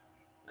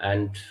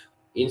 and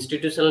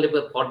institutional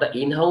level for the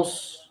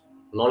in-house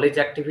knowledge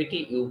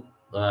activity, you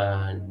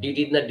did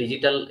in the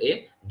digital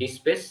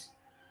space.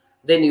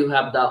 Then you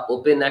have the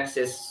open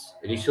access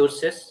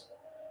resources,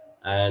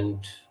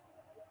 and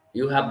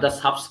you have the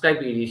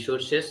subscribe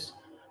resources.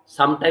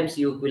 Sometimes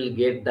you will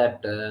get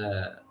that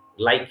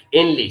like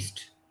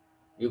enlist,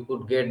 you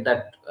could get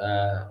that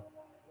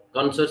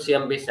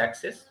consortium based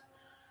access.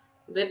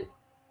 Then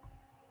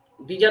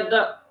these are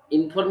the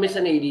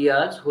information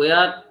areas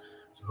where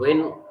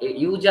when a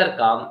user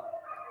come,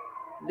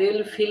 they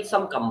will feel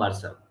some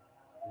cumbersome,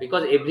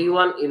 because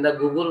everyone in the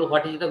Google,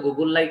 what is the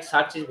Google like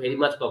search is very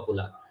much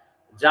popular.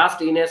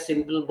 Just in a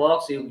simple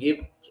box you give,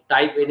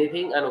 type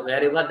anything, and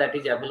wherever that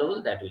is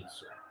available that will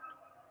show.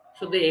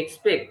 So they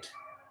expect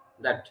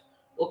that,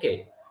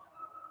 okay,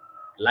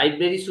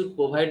 library should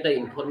provide the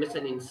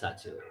information in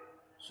such a way.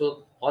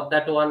 So for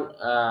that one,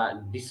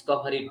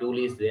 discovery tool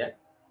is there,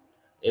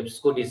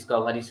 EBSCO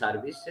discovery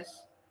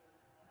services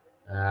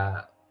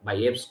by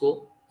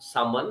EBSCO.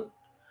 Someone,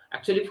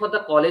 actually for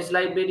the college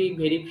library,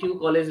 very few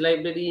college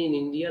library in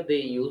India they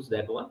use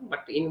that one,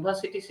 but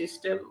university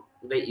system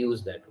they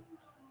use that one,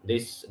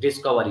 this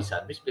discovery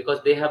service,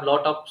 because they have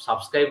lot of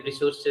subscribed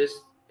resources.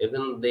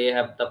 Even they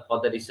have the,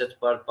 for the research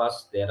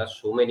purpose, there are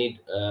so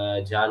many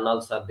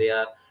journals are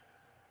there.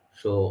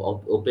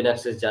 So open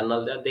access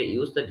journal there, they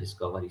use the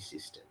discovery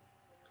system.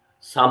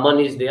 Someone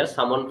is there,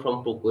 someone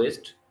from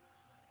ProQuest,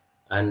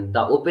 and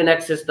the open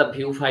access, the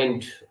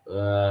viewfind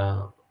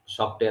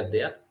software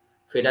there,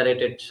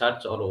 federated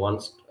search or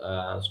one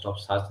stop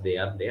search, they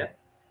are there.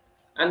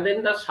 And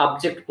then the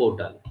subject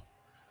portal.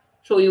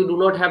 So you do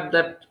not have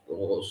that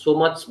so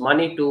much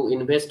money to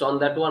invest on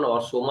that one,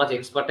 or so much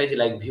expertise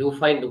like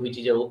viewfind, which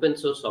is an open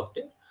source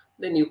software.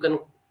 Then you can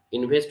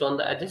invest on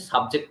the as a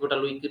subject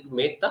portal. We could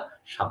make the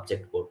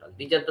subject portal.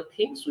 These are the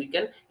things we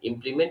can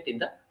implement in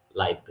the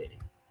library.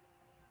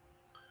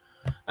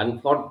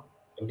 And for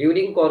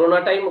during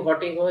Corona time,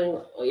 what is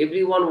going?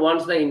 Everyone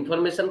wants the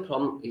information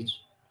from his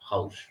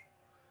house.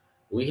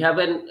 We have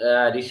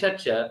a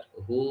researcher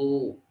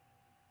who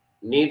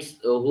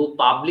who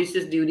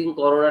publishes during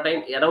Corona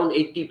time around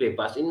 80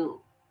 papers in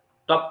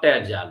top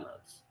tier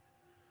journals.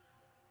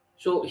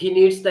 So he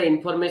needs the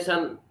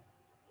information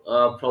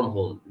from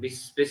home,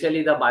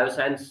 especially the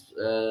bioscience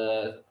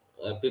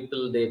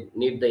people. They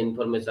need the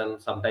information.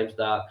 Sometimes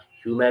the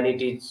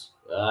humanities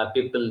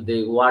people,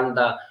 they want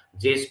the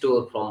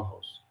JSTOR from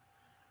house.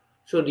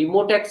 So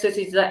remote access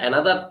is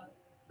another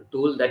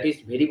tool that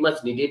is very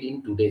much needed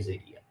in today's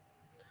area.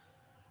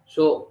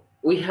 So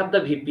we have the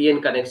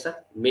VPN connection.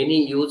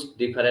 Many use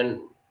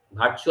different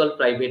virtual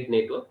private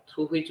network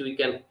through which we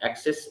can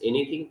access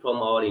anything from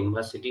our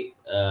university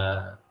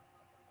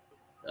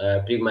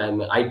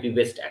IP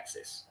based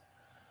access.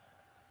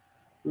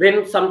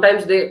 Then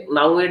sometimes they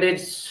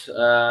nowadays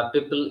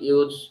people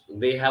use,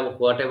 they have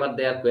whatever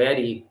their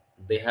query,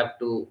 they have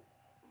to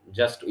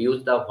just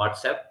use the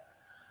WhatsApp.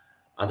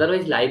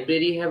 Otherwise,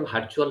 library have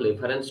virtual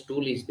reference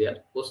tool is there.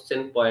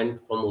 Question point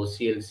from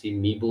OCLC,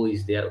 Mibo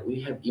is there. We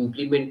have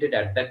implemented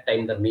at that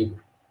time the Mibo,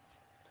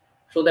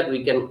 so that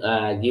we can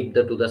give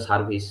to the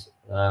service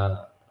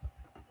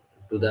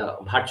to the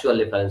virtual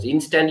reference.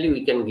 Instantly,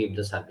 we can give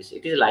the service.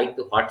 It is like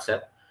the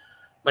WhatsApp,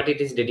 but it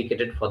is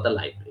dedicated for the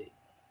library.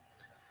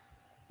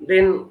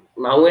 Then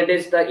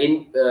nowadays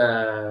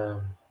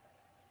the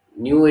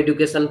new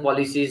education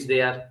policies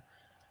there.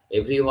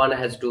 Everyone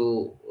has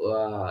to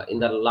in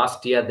the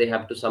last year they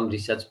have to some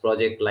research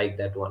project like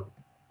that one.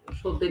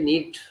 So they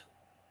need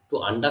to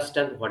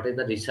understand what is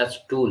the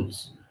research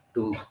tools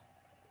to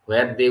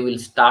where they will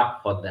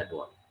start for that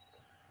one.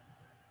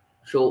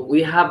 So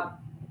we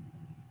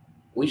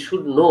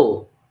should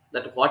know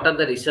that what are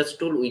the research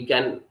tool we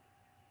can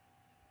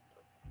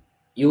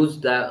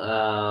use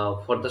the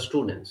for the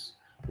students.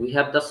 We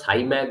have the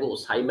SciMago.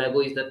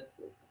 SciMago is that,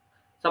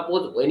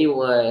 suppose any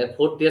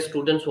fourth year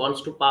students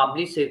wants to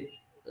publish a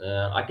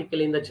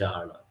article in the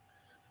journal,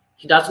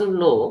 he doesn't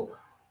know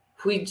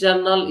which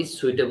journal is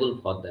suitable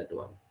for that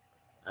one,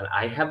 and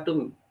I have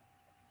to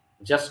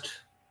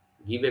just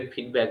give a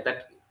feedback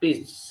that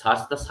please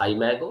search the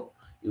SciMago,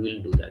 you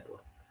will do that one.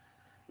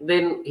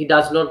 Then he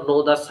does not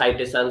know the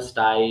citation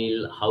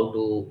style, how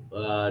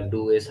to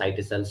do a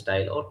citation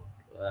style, or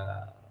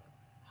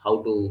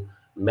how to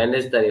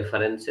manage the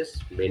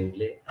references.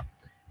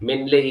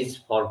 Mendeley is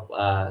for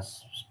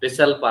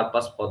special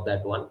purpose for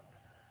that one,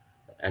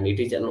 and it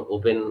is an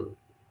open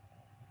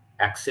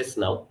access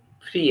now,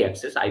 free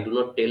access. I do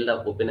not tell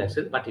the open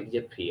access, but it is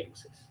a free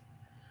access.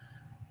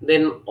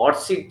 Then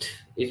ORCID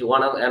is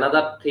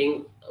another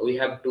thing we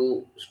have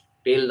to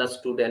tell the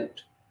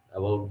student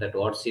about, that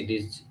ORCID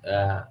is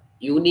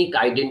unique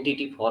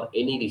identity for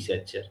any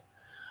researcher,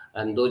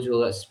 and those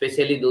who are,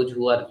 especially those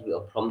who are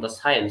from the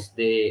science,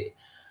 they,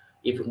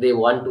 if they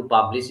want to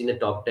publish in a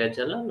top tier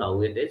journal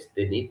nowadays,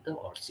 they need the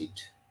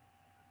ORCID.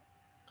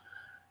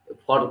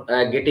 For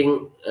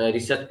getting a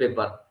research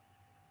paper,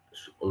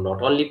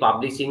 not only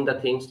publishing the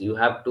things, you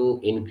have to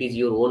increase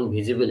your own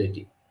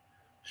visibility.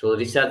 So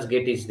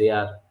ResearchGate is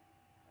there,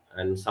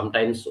 and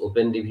sometimes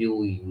open review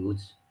we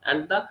use.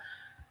 And the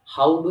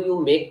how do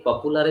you make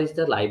popularize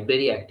the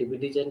library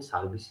activities and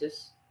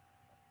services?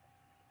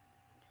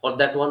 For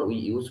that one,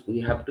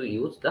 we have to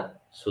use the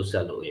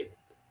social web.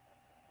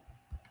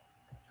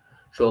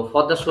 So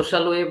for the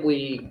social web,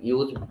 we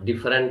use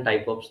different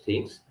type of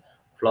things.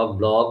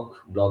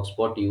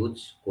 Blogspot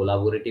use,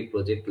 collaborative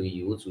project we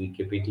use,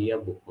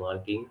 Wikipedia,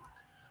 bookmarking.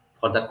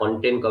 For the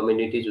content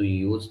communities, we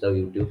use the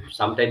YouTube.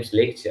 Sometimes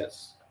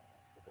lectures.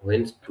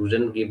 When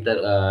students give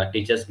the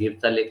teachers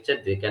give the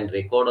lecture, they can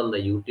record on the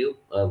YouTube.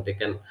 They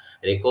can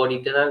record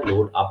it and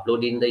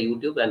upload in the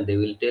YouTube, and they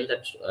will tell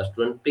that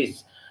student,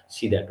 please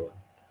see that one.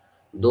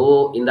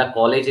 Though in the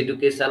college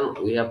education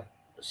we have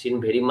seen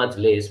very much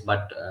less,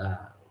 but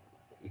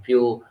if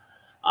you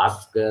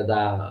ask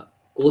the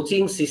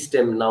coaching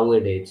system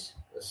nowadays,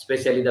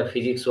 especially the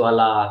physics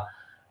wala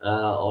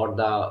or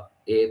the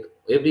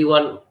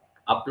everyone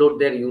upload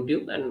their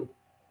YouTube and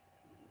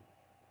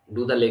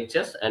do the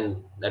lectures,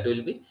 and that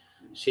will be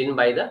seen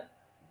by the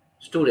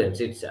students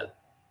itself.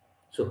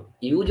 So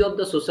use of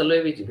the social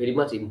web is very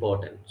much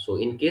important. So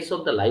in case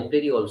of the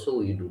library also,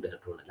 we do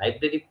that role.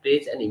 Library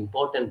plays an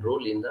important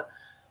role in the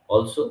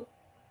also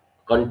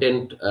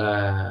content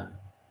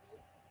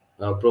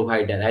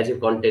provider, as a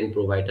content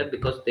provider,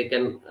 because they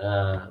can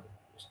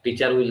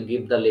teacher will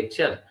give the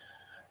lecture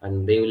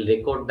and they will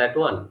record that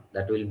one,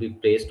 that will be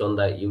placed on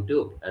the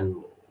YouTube, and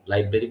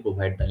library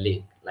provide the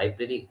link.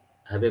 Library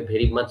have a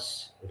very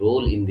much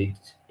role in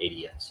these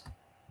areas.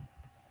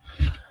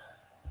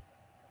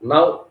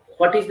 Now,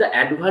 what is the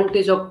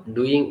advantage of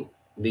doing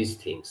these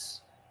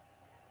things?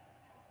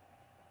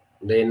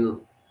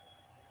 Then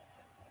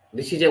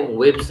this is a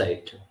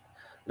website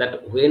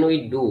that when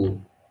we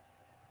do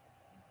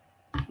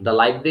the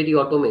library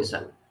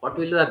automation, what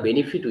will be the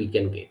benefit we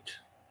can get?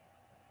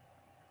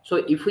 So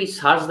if we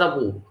search the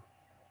book,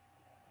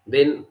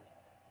 then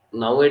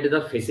nowadays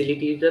the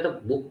facility is that the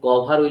book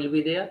cover will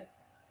be there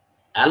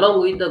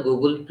along with the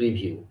Google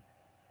preview.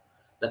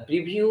 The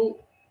preview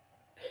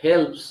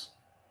helps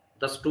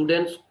the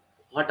students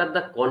what are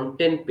the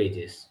content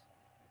pages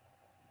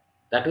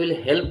that will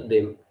help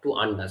them to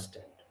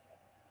understand.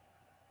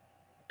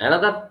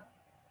 Another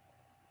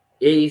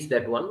A is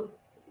that one.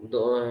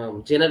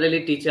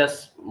 Generally,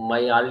 teachers,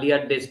 my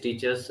earlier days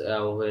teachers,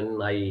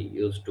 when I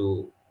used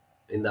to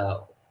in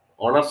the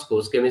honors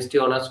course, chemistry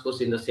honors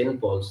course in the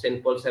St. Paul's.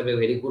 St. Paul's have a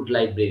very good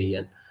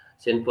librarian,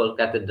 St. Paul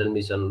Cathedral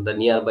Mission, the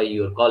nearby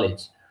your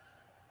college.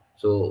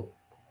 So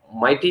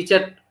my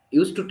teacher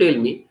used to tell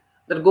me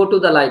that go to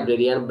the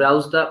library and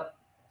browse the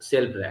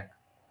shelf rack.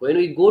 When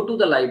we go to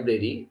the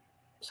library,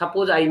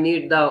 suppose I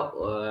need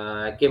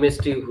the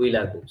chemistry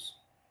Wheeler books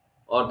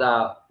or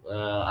the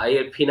I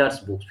have Finner's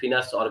books,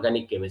 Finner's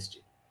organic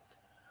chemistry.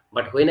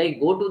 But when I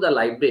go to the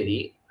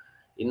library,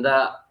 in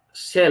the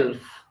shelf,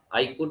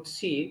 I could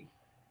see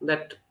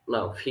that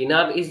now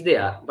Finner is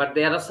there, but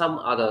there are some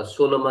other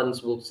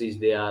Solomon's books is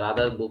there,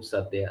 other books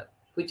are there,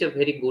 which are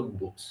very good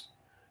books.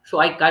 So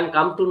I can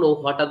come to know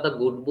what are the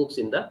good books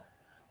in the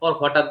or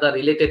what are the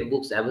related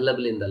books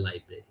available in the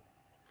library.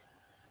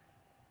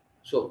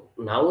 So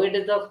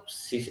nowadays the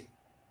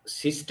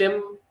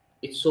system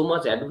is so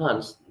much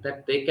advanced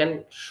that they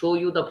can show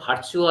you the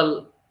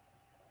virtual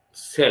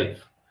self.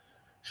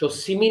 So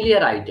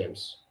similar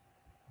items.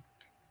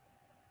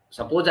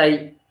 Suppose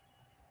I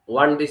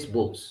want these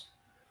books.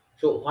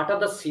 So what are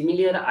the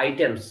similar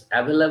items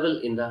available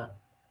in the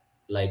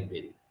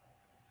library?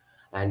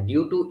 And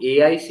due to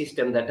AI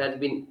system that has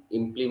been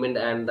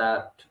implemented and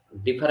that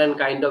different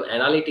kind of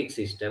analytic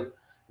system,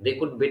 they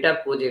could better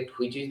project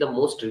which is the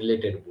most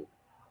related book.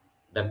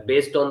 That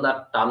based on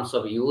the terms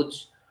of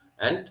use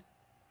and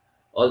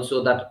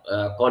also that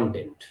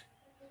content.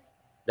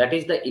 That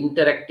is the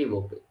interactive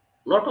open.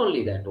 Not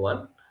only that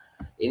one,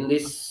 in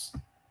this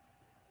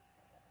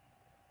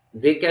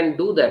they can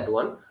do that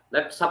one,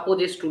 that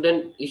suppose a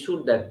student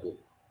issued that book,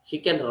 he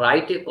can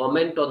write a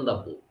comment on the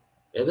book.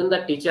 Even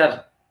the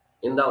teacher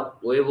in the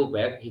web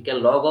back, he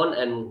can log on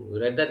and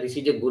read that this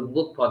is a good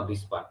book for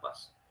this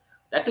purpose.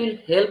 That will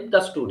help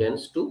the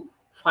students to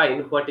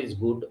find what is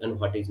good and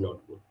what is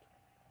not good.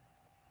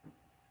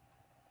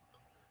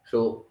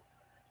 So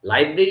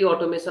library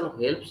automation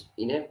helps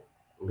in a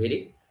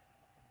very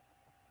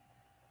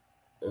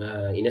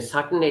in a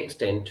certain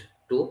extent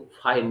to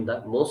find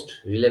the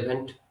most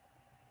relevant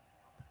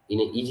in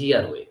an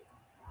easier way.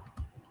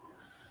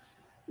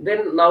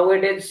 Then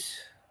nowadays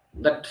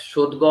that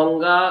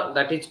Shodganga,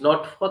 that is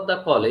not for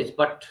the college,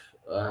 but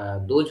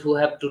those who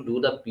have to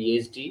do the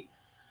PhD,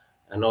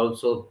 and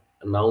also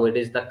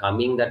nowadays the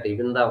coming that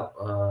even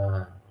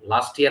the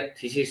last year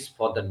thesis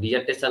for the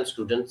dissertation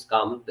students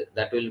come,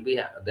 that will be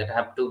that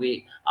have to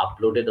be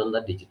uploaded on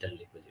the digital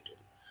repository.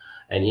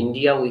 And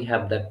India we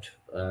have that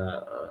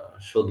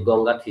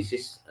Shodganga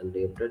thesis and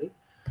library,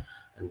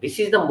 and this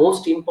is the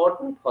most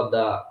important for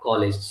the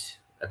college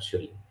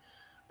actually.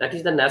 That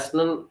is the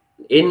national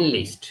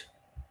Enlist.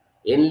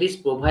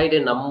 Enlist provide a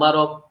number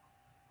of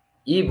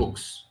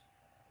e-books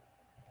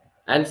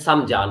and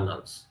some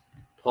journals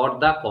for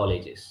the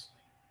colleges,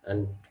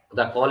 and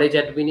the college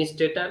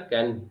administrator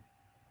can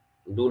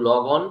do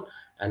log on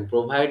and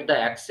provide the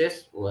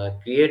access,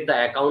 create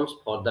the accounts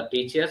for the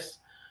teachers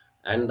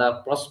and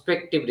the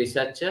prospective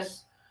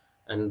researchers,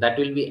 and that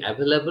will be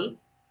available.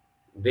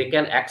 They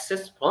can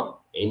access from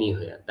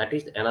anywhere. That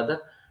is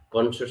another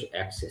conscious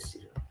access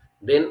here.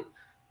 Then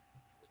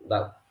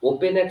the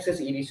open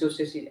access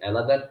e-resources is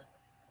another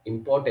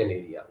important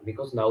area,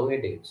 because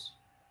nowadays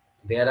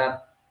there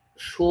are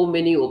so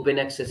many open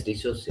access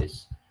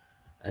resources,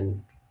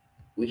 and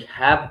we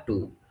have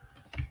to,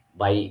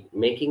 by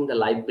making the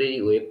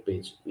library web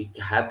page, we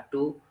have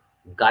to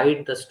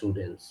guide the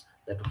students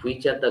that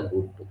which are the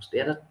good books.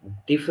 There are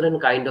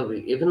different kind of,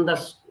 even the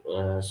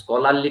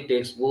scholarly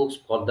textbooks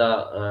for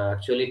the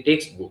actually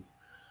textbook.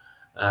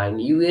 In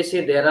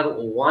USA there are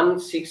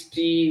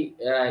 160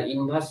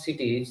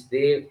 universities,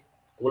 they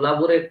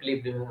collaborate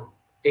with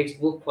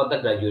textbook for the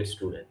graduate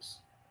students.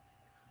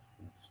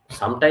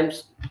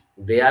 Sometimes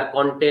their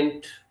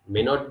content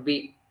may not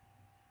be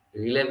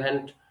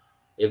relevant,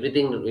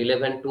 everything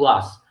relevant to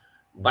us,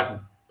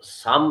 but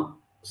some,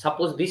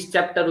 suppose this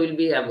chapter will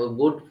be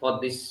good for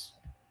this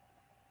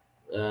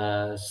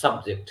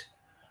subject,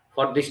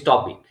 for this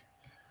topic,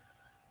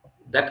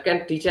 that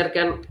can teacher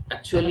can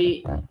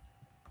actually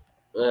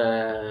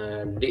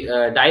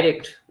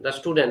direct the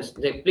students,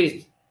 they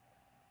please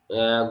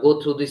go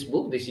through this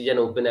book. This is an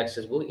open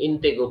access book.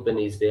 Intake Open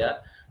is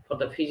there. For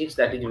the physics,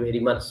 that is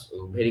very much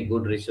very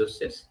good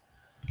resources.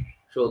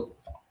 So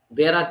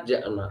there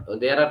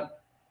are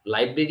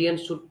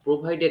librarians should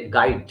provide a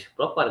guide,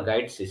 proper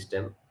guide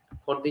system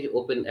for the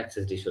open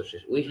access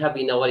resources. We have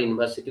in our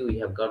university, we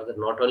have got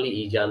not only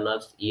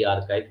e-journals,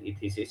 e-archive,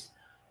 e-thesis,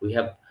 we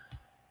have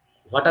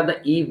what are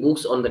the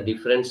e-books on the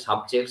different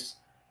subjects,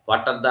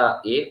 what are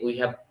the we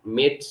have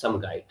made some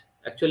guide.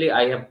 Actually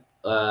I have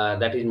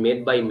that is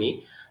made by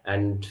me,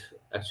 and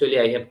actually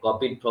I have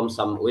copied from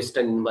some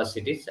Western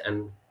universities,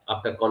 and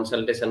after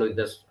consultation with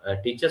the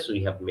teachers,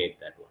 we have made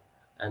that one.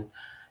 And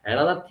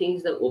another thing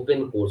is the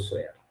open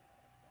courseware.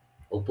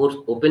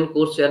 Open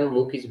courseware and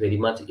MOOC is very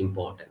much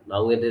important.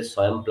 Nowadays,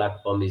 SWAYAM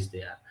platform is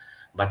there,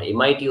 but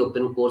MIT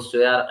Open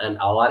Courseware and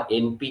our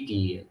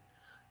NPTEL,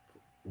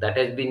 that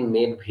has been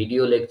made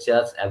video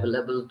lectures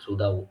available through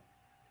the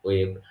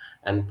web,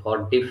 and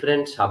for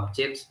different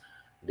subjects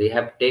they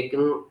have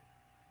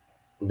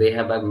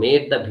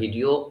made the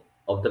video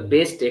of the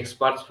best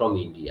experts from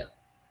India,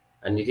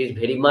 and it is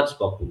very much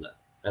popular.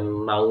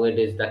 And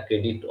nowadays the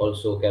credit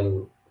also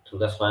can, through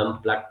the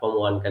SWAYAM platform,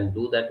 one can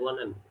do that one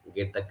and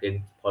get the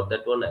credit for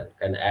that one, and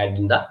can add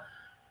in the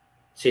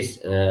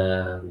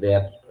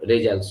their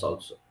results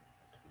also.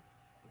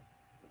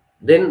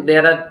 Then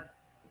there are,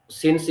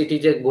 since it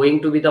is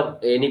going to be the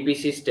NEP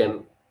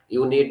system,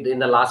 you need, in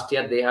the last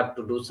year they have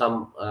to do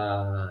some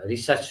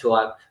research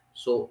work,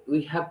 so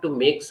we have to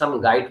make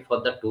some guide for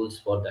the tools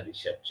for the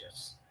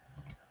researchers.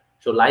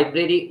 So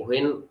library,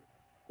 when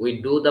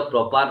we do the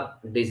proper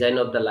design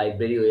of the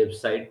library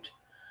website,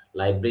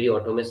 library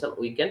automation,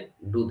 we can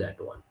do that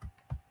one.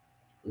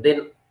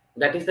 Then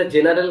that is the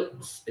general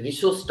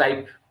resource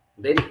type.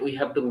 Then we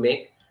have to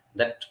make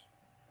that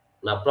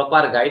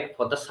proper guide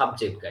for the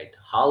subject guide.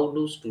 How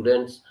do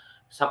students,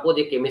 suppose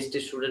a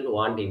chemistry student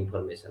want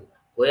information,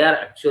 where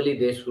actually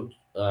they should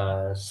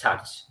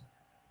search?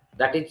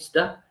 That is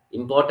the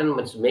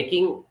important.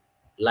 Making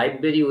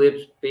library web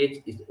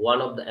page is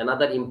one of the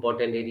another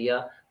important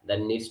area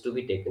that needs to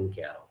be taken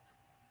care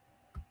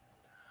of.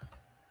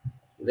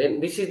 Then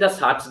this is the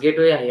search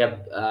gateway I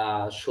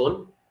have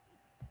shown.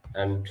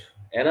 And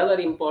another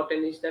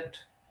important is that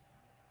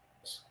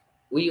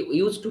we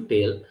used to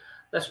tell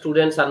the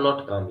students are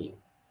not coming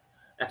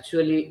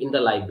actually in the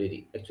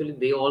library. Actually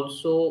they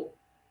also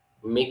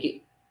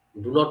do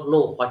not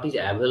know what is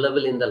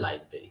available in the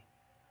library.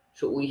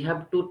 So we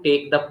have to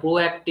take the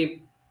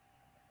proactive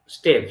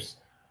steps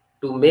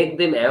to make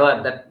them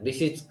aware that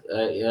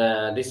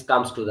this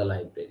comes to the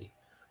library.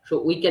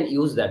 So we can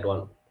use that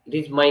one. It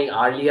is my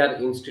earlier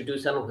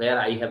institution where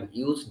I have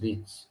used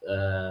this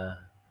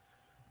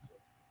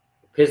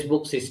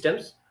Facebook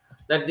systems,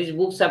 that these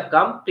books have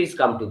come, please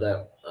come to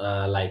the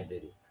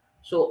library.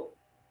 So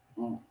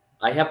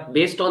I have,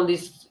 based on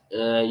this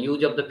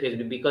use of the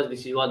Facebook, because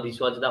this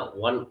was the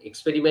one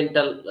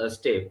experimental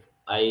step,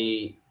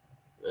 I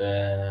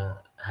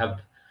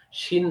have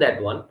seen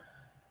that one,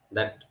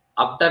 that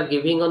after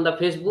giving on the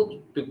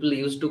Facebook, people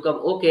used to come,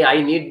 okay,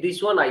 I need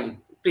this one, I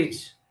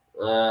please,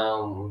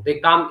 they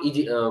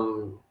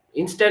come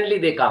instantly,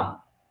 they come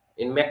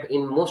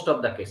in most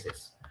of the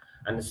cases.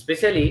 And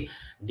especially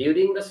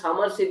during the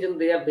summer season,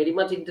 they are very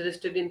much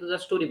interested into the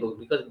storybook,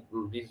 because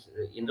this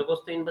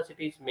Indraprastha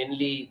University is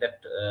mainly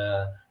that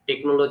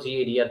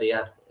technology area they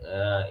are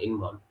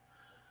involved,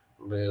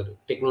 where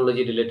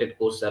technology related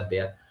courses are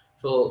there.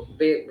 So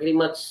they very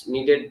much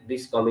needed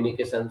this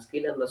communication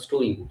skill, and the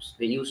storybooks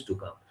they used to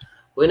come.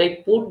 When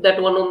I put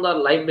that one on the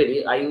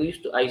library,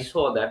 I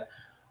saw that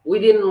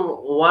within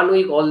 1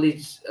 week all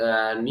these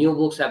new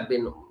books have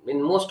been,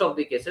 in most of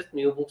the cases,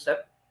 new books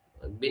have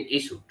been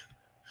issued.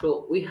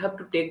 So we have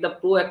to take the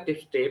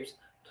proactive steps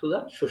through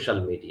the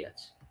social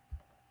medias.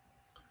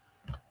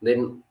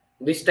 Then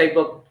this type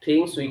of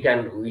things we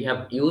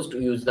have used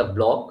to use the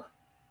blog.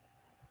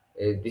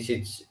 This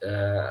is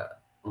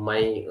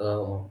my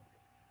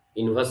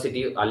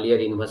university, earlier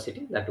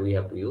university, that we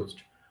have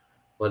used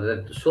for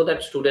that, so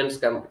that students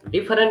can,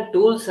 different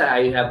tools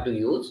I have to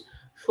use,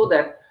 so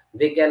that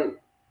they can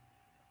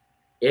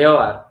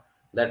aware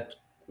that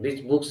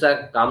these books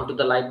are come to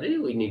the library,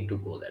 we need to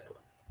go that one.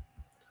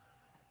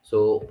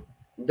 So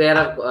there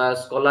are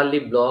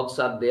scholarly blogs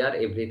are there,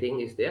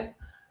 everything is there.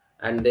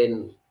 And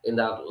then in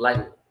the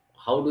line,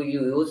 how do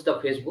you use the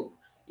Facebook?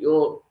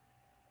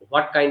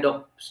 What kind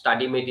of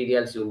study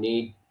materials you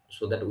need,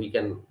 so that we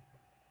can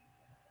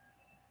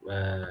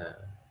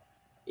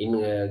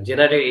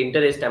generate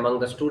interest among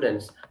the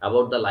students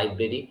about the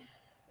library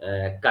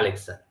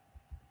collection.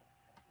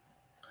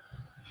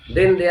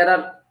 Then there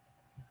are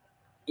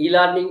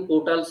e-learning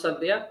portals are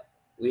there.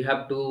 We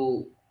have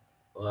to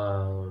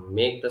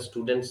make the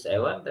students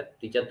aware that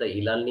these are the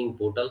e-learning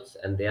portals,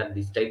 and there are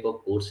this type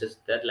of courses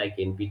that, like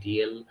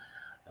NPTEL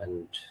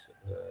and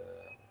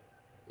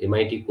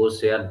MIT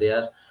Courseware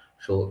there.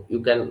 So you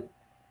can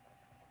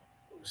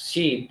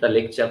see the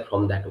lecture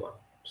from that one.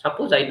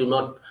 Suppose I do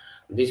not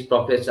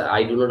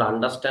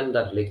understand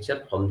that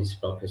lecture from this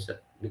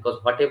professor,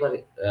 because whatever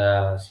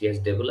she has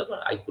developed,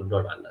 I could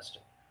not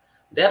understand.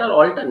 There are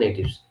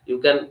alternatives. You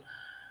can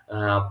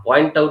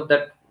point out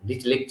that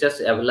these lectures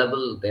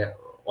available there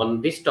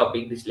on this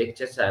topic, these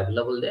lectures are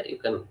available there. You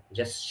can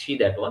just see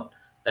that one.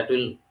 That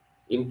will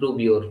improve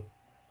your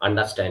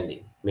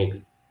understanding,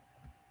 maybe.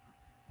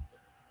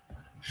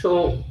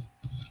 So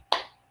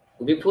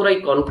before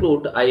I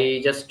conclude,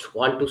 I just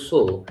want to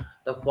show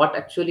that what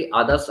actually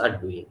others are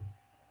doing.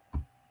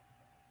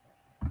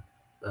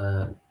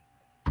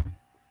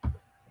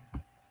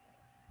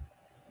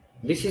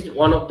 This is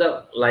one of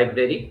the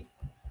library.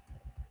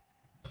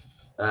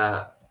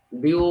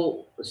 Do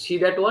you see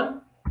that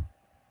one?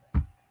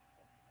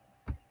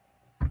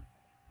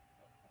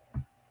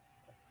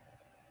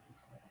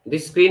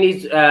 This screen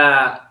is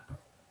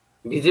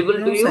visible to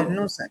No, sir. you?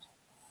 No, sir.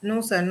 No,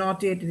 sir.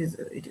 Not yet.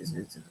 It is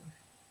visible.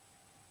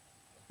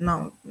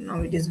 Now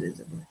it is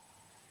visible.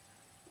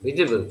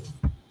 Visible.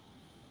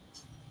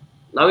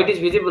 Now it is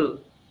visible.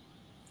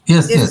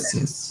 Yes, Yes, yes, sir.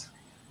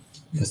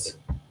 yes, yes.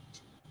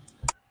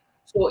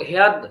 So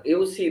here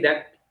you see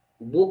that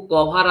book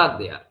cover are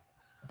there.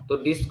 So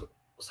this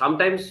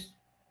sometimes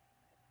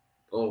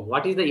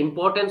what is the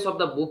importance of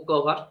the book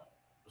cover?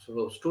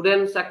 So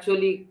students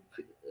actually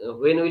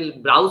when will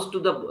browse to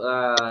the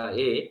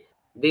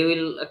they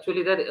will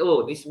actually that,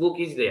 oh, this book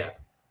is there,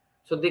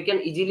 so they can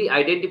easily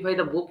identify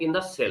the book in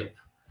the shelf.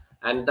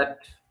 And that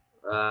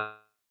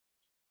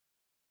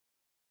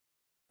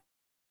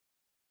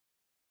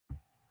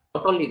not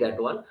only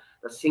that one,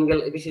 the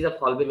single, this is a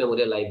Falvey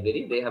Memorial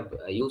Library. They have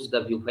used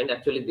the viewfind.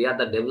 Actually, they are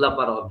the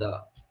developer of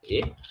the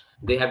A.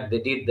 They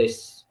did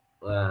this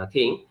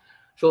thing.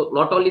 So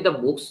not only the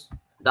books,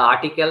 the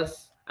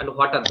articles, and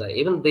what are the,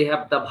 even they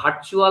have the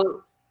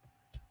virtual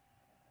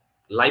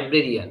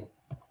librarian.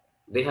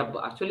 They have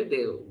actually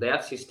their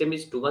system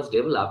is too much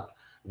developed.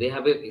 They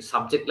have a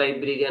subject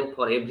librarian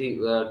for every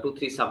 2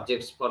 3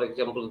 subjects. For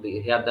example, they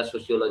have the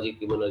sociology,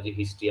 criminology,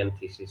 history, and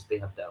thesis. They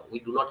have that. We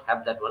do not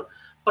have that one,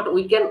 but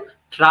we can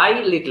try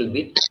a little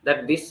bit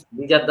that these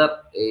are the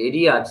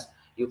areas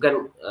you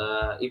can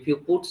if you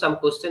put some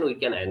question, we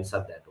can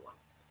answer that one.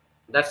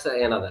 That's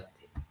another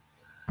thing.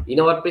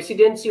 In our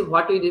presidency,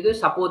 what we did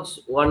is,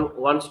 suppose one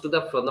wants to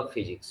the from the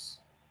physics,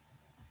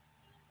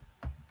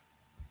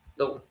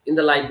 in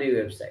the library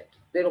website,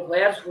 then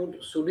where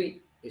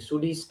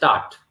should he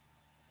start?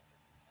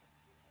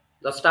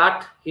 The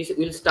start, he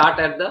will start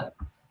at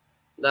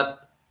the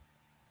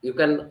you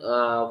can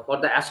for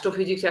the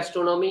astrophysics,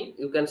 astronomy,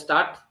 you can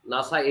start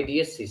NASA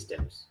ADS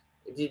systems.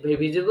 It is very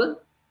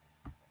visible.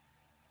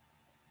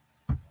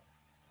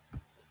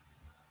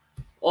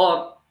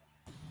 Or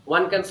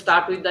one can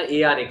start with the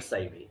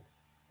ARXIV.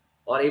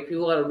 Or if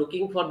you are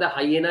looking for the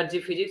high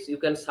energy physics, you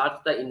can search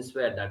the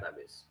INSPIRE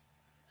database.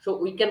 So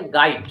we can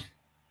guide.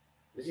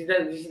 This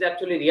is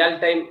actually real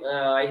time.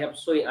 I am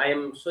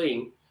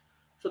showing,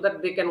 so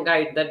that they can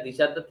guide that these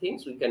are the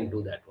things we can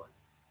do that one.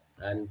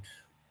 And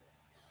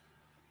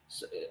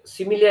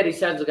similar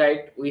research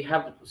guide, we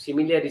have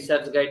similar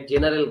research guide,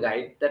 general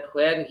guide, that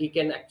where he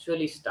can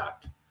actually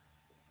start.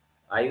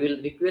 I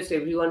will request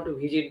everyone to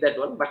visit that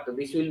one, but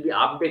this will be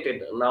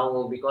updated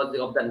now because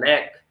of the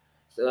NAC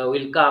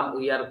will come.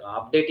 We are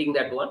updating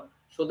that one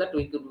so that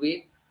we could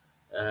be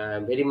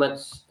very much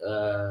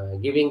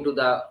giving to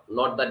the,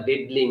 not the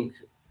dead link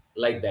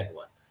like that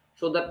one.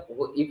 So that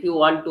if you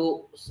want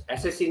to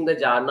assessing the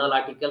journal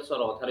articles or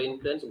author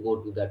influence, go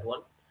to that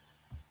one.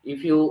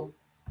 If you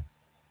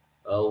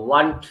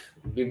want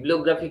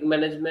bibliographic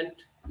management,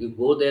 you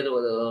go there.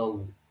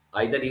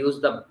 Either use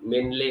the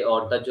Menley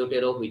or the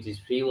Jotero, which is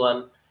free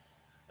one.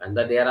 And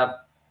that there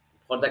are,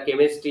 for the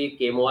chemistry,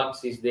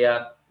 ChemWorks is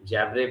there,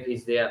 Jabref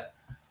is there.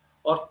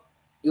 Or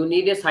you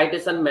need a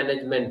citation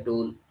management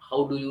tool.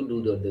 How do you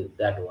do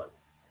that one?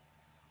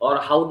 Or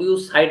how do you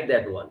cite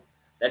that one?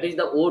 That is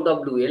the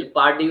OWL,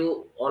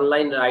 Purdue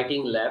Online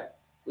Writing Lab.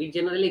 We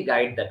generally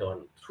guide that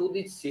one. Through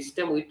this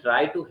system, we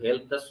try to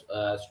help the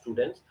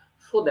students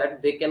so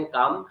that they can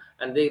come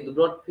and they do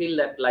not feel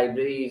that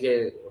library is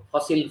a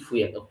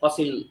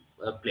fossil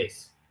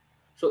place.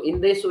 So in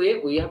this way,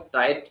 we have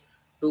tried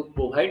to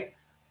provide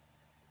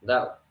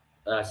the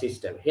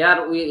system.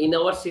 Here we, in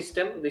our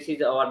system, this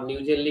is our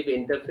New Gen Leaf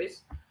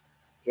interface.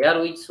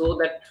 Here we show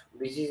that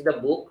this is the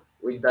book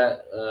with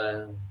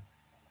the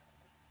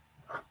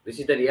this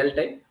is the real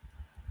time.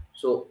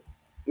 So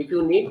if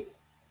you need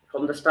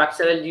from the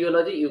structural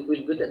geology, you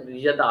will get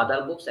these are the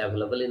other books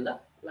available in the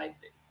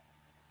library.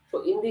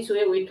 So in this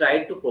way, we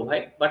try to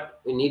provide, but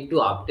we need to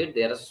update.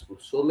 There are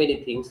so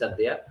many things are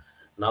there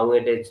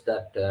nowadays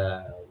that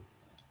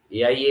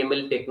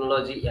AI/ML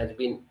technology has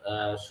been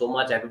so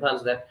much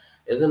advanced that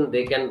even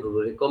they can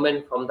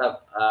recommend from the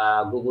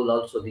Google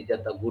also. These are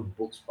the good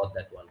books for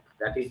that one.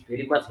 That is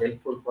very much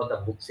helpful for the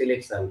book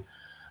selection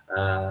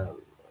uh,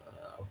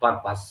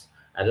 purpose,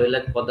 as well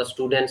as for the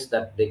students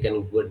that they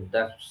can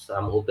get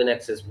some open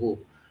access book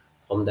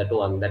from that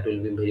one. That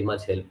will be very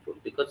much helpful,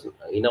 because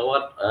in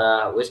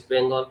our West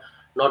Bengal,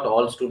 not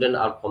all students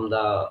are from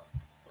the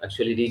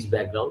actually rich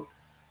background.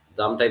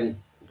 Sometimes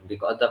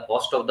because the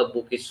cost of the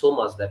book is so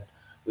much that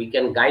we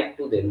can guide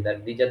to them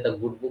that these are the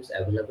good books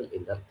available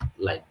in the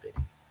library.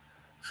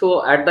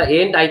 So at the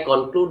end, I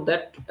conclude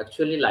that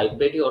actually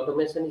library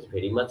automation is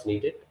very much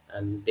needed,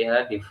 and there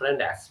are different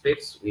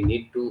aspects we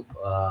need to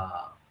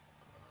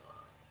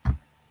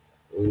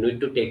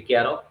take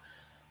care of.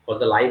 For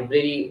the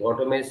library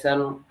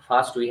automation,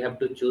 first we have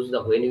to choose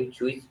the, when you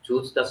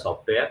choose the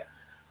software,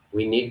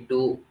 we need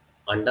to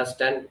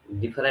understand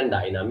different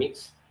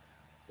dynamics.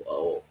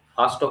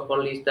 First of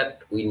all is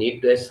that we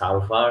need a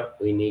server,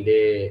 we need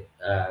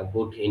a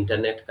good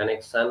internet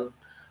connection,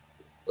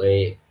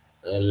 a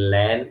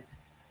LAN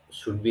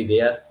should be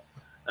there.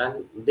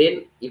 And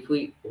then if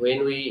we,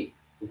 when we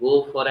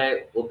go for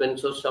a open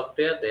source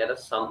software, there are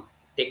some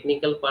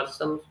technical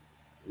persons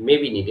may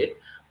be needed,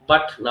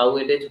 But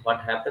nowadays,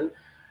 what happened?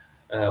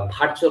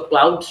 Virtual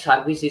cloud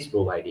service is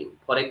providing.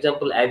 For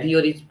example,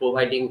 Avior is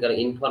providing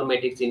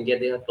informatics India.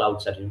 They have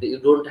cloud service. You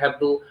don't have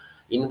to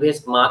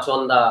invest much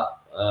on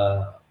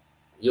the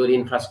your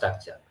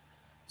infrastructure.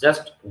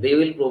 Just they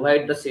will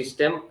provide the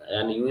system,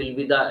 and you will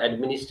be the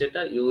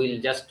administrator. You will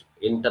just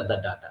enter the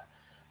data.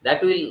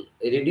 That will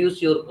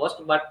reduce your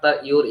cost,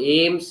 but your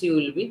AMC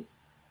will be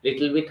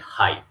little bit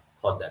high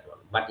for that one.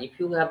 But if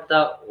you have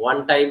the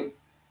one time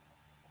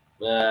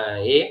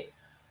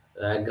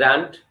a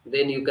grant,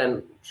 then you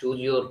can choose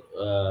your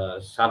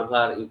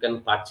server, you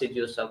can purchase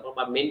your server,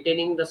 but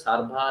maintaining the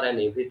server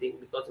and everything,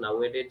 because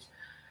nowadays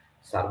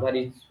server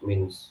is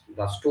means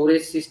the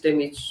storage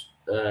system is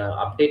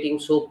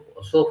updating so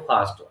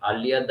fast.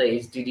 Earlier the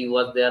HDD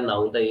was there,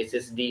 now the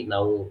SSD.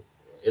 Now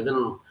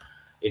even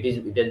it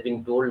has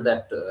been told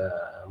that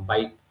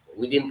by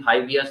within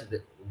 5 years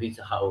this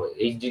how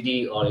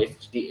HDD or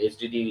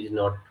HDD is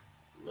not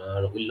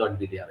will not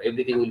be there.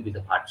 Everything will be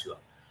the virtual.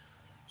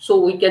 So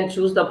we can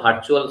choose the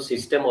virtual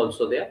system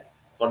also there.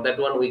 For that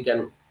one, we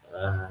can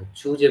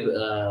choose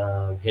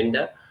a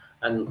vendor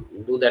and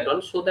do that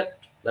one, so that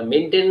the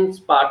maintenance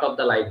part of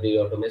the library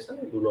automation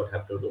we do not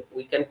have to do.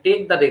 We can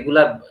take the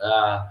regular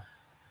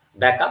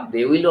backup.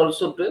 They will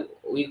also do.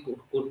 We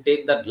could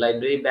take that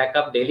library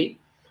backup daily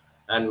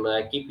and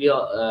keep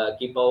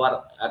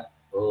our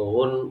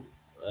own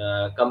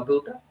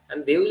computer,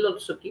 and they will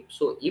also keep.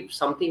 So if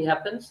something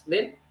happens,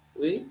 then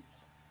we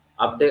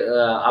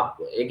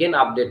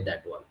update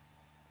that one.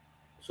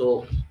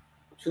 So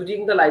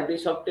choosing the library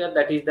software,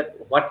 that is that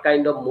what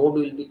kind of mode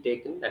will be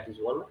taken, that is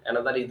one.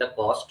 Another is the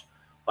cost.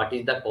 What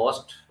is the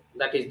cost?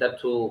 That is the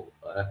through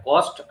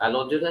cost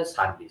allocated as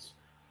service.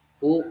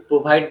 Who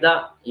provide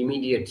the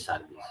immediate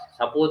service?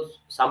 Suppose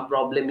some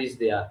problem is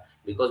there,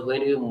 because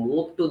when you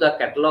move to the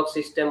catalog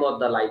system or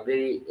the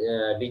library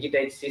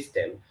digitized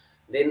system,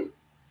 then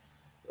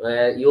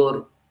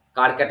your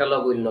car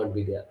catalog will not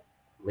be there.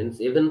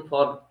 Means even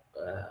for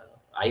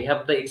I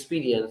have the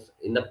experience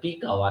in the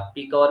peak hour.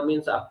 Peak hour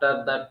means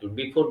after that,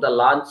 before the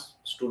lunch,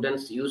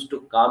 students used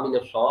to come in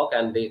a shock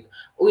and they,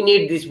 we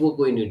need this book,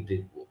 we need this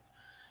book.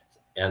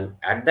 And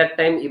at that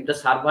time, if the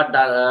server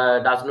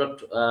does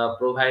not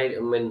provide,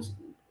 means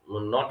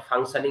not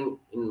functioning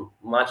in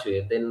much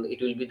way, then it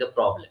will be the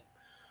problem.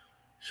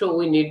 So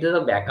we need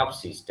the backup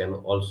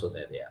system also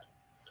there.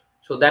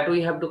 So that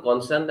we have to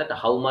concern that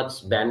how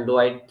much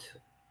bandwidth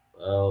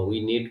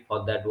we need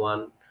for that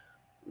one.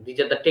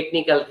 These are the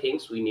technical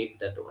things we need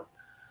that one.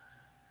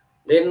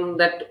 Then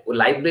that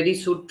library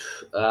should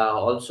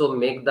also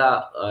make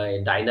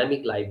the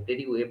dynamic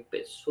library web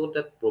page, so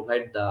that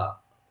provide the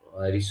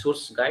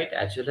resource guide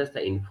as well as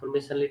the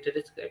information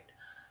literacy guide.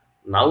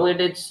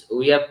 Nowadays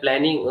we are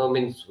planning,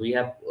 means we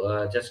have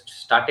just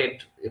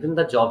started even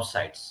the job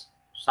sites.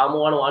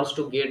 Someone wants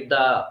to get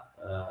the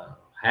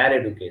higher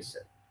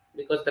education,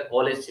 because the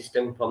college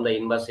system from the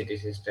university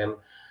system,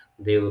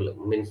 they will,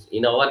 means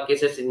in our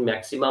cases, in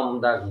maximum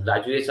the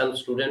graduation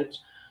students,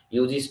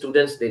 UG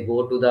students, they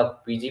go to the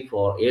PG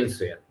for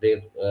elsewhere.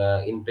 They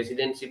in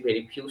presidency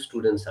very few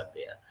students are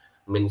there,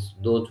 means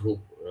those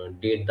who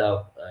did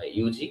the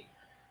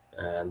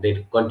UG,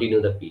 they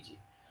continue the PG,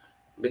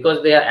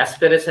 because their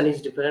aspiration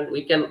is different.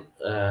 We can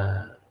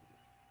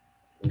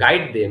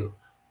guide them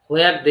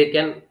where they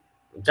can,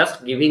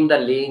 just giving the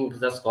link,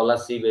 the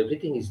scholarship,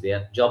 everything is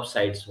there. Job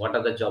sites, what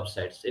are the job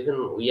sites?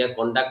 Even we are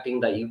conducting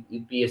the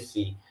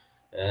UPSC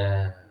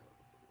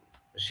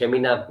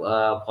seminar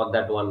for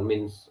that one,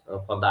 means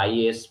for the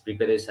IAS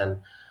preparation,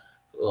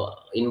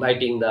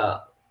 inviting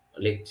the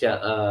lecture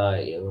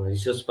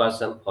resource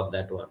person for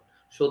that one,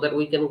 so that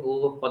we can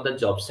go for the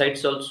job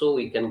sites also.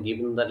 We can give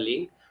them the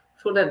link,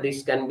 so that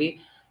this can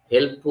be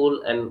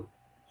helpful and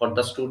for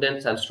the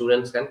students, and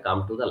students can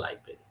come to the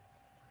library.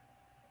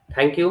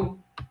 Thank you.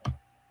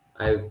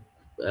 I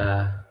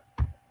uh,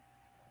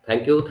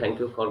 thank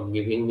you for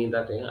giving me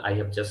that. I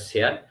have just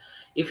shared.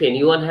 If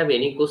anyone have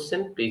any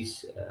question,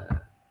 please,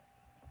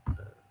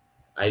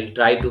 I'll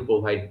try to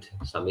provide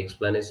some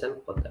explanation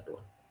for that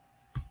one.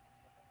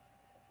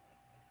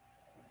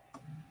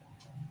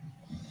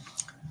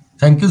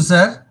 Thank you,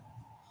 sir,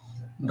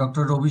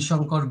 Dr. Ravi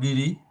Shankar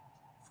Giri,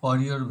 for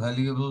your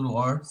valuable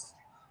words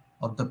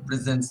of the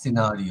present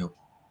scenario.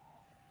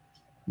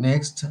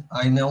 Next,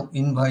 I now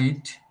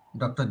invite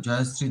Dr.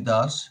 Jayashree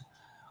Das,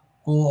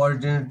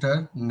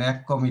 Coordinator,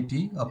 NAC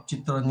Committee of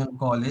Chittaranjan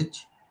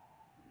College,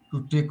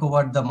 to take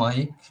over the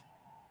mic.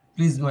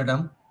 Please,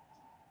 madam.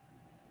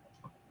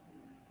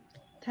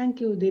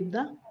 Thank you,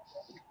 Devda.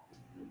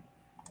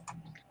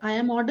 I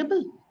am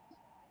audible?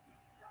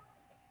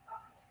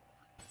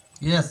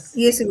 Yes.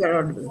 Yes, you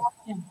are audible.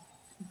 Yeah.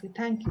 Okay,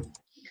 thank you.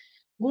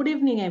 Good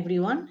evening,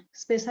 everyone,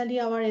 especially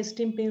our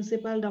esteemed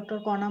principal,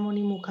 Dr.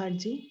 Konamoni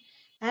Mukherjee,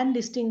 and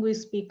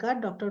distinguished speaker,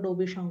 Dr.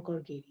 Ravi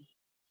Shankar Giri.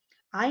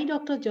 I,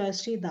 Dr.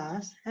 Jayashree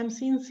Das, am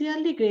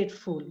sincerely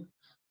grateful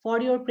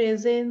for your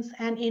presence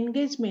and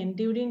engagement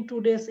during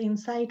today's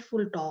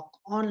insightful talk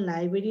on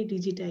library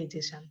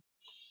digitization.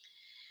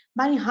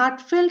 My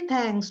heartfelt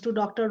thanks to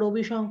Dr.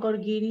 Ravi Shankar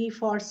Giri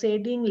for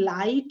shedding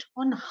light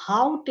on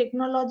how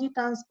technology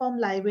transforms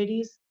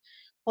libraries,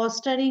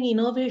 fostering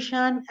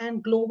innovation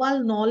and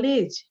global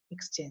knowledge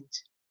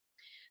exchange.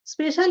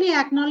 Specially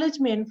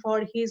acknowledgement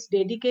for his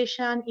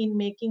dedication in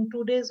making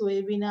today's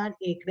webinar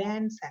a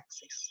grand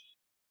success.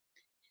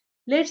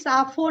 Let's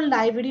uphold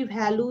library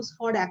values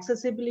for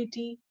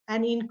accessibility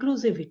and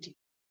inclusivity,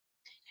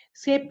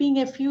 shaping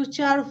a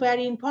future where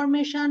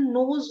information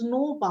knows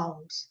no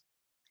bounds.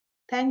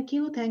 Thank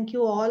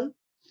you all.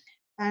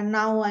 And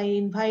now I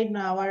invite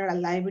our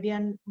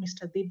librarian,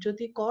 Mr.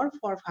 Dibjyoti Kaur,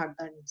 for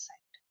further insight.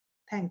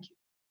 Thank you.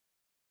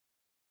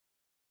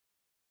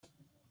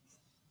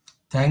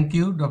 Thank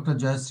you, Dr.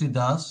 Jayashree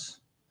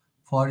Das,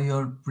 for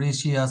your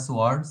precious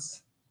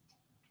words.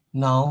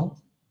 Now,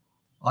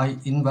 I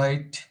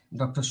invite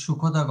Dr.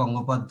 Shukhoda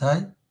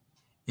Gangopadhyay,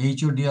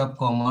 HOD of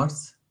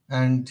Commerce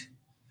and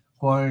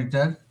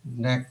Coordinator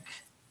NAC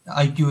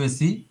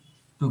IQAC,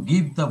 to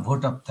give the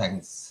vote of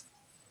thanks.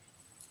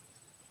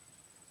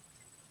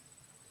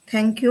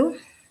 Thank you,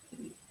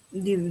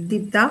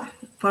 Deepta,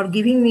 for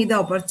giving me the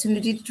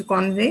opportunity to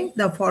convey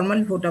the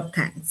formal vote of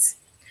thanks.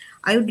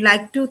 I would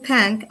like to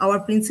thank our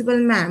principal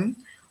ma'am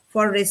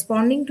for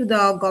responding to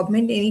the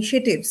government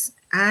initiatives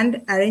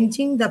and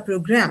arranging the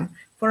program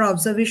for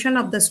observation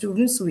of the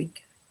Students'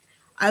 Week.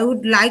 I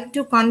would like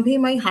to convey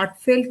my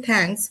heartfelt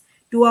thanks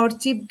to our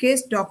chief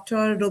guest,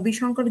 Dr. Ravi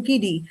Shankar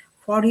Giri,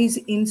 for his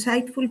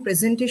insightful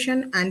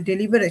presentation and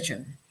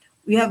deliberation.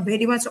 We are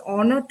very much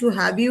honored to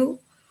have you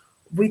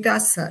with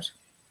us, sir.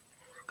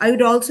 I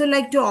would also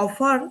like to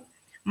offer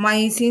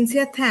my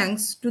sincere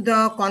thanks to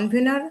the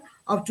convener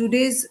of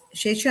today's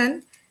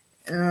session,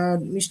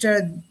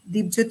 Mr.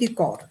 Dibjyoti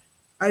Kaur.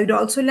 I would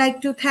also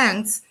like to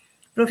thank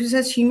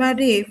Professor Shima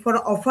Ray for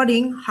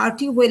offering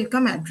hearty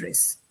welcome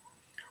address.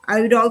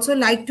 I would also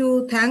like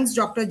to thank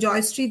Dr.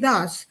 Jayashree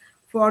Das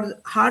for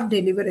her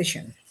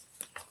deliberation.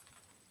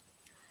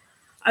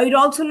 I would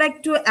also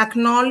like to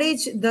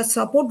acknowledge the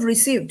support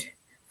received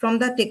from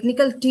the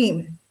technical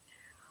team.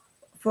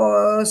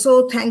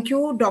 So thank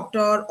you,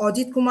 Dr.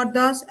 Ajit Kumar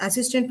Das,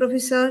 Assistant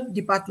Professor,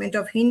 Department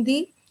of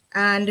Hindi,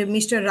 and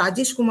Mr.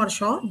 Rajesh Kumar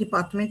Shaw,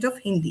 Department of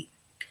Hindi.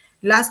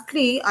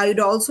 Lastly, I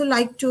would also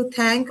like to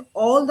thank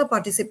all the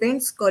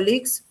participants,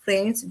 colleagues,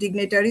 friends,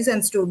 dignitaries,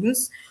 and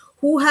students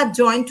who have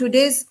joined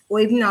today's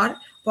webinar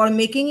for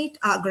making it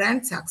a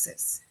grand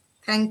success.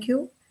 Thank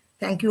you.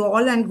 Thank you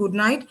all and good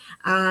night.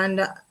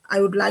 And I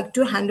would like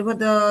to hand over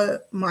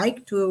the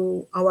mic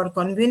to our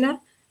convener,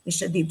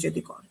 Mr.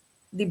 Dibjyoti Kaur.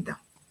 Deepta.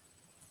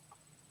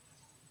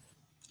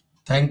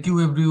 Thank you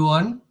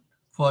everyone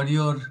for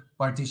your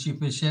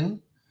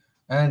participation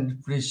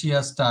and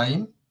precious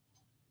time.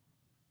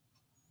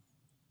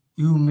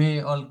 You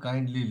may all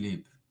kindly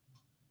leave.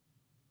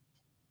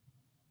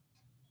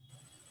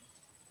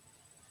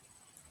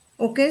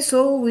 Okay,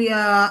 so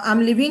I'm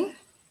leaving.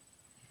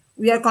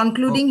 We are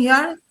concluding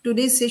here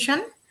today's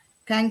session.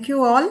 Thank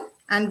you all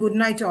and good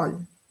night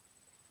all.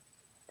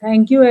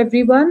 Thank you,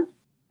 everyone.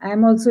 I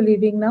am also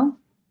leaving now.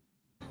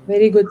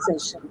 Very good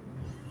session.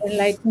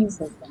 Enlightening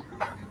session.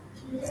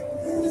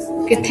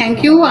 Okay,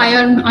 thank you.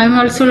 I'm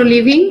also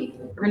leaving,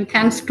 and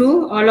thanks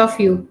to all of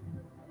you.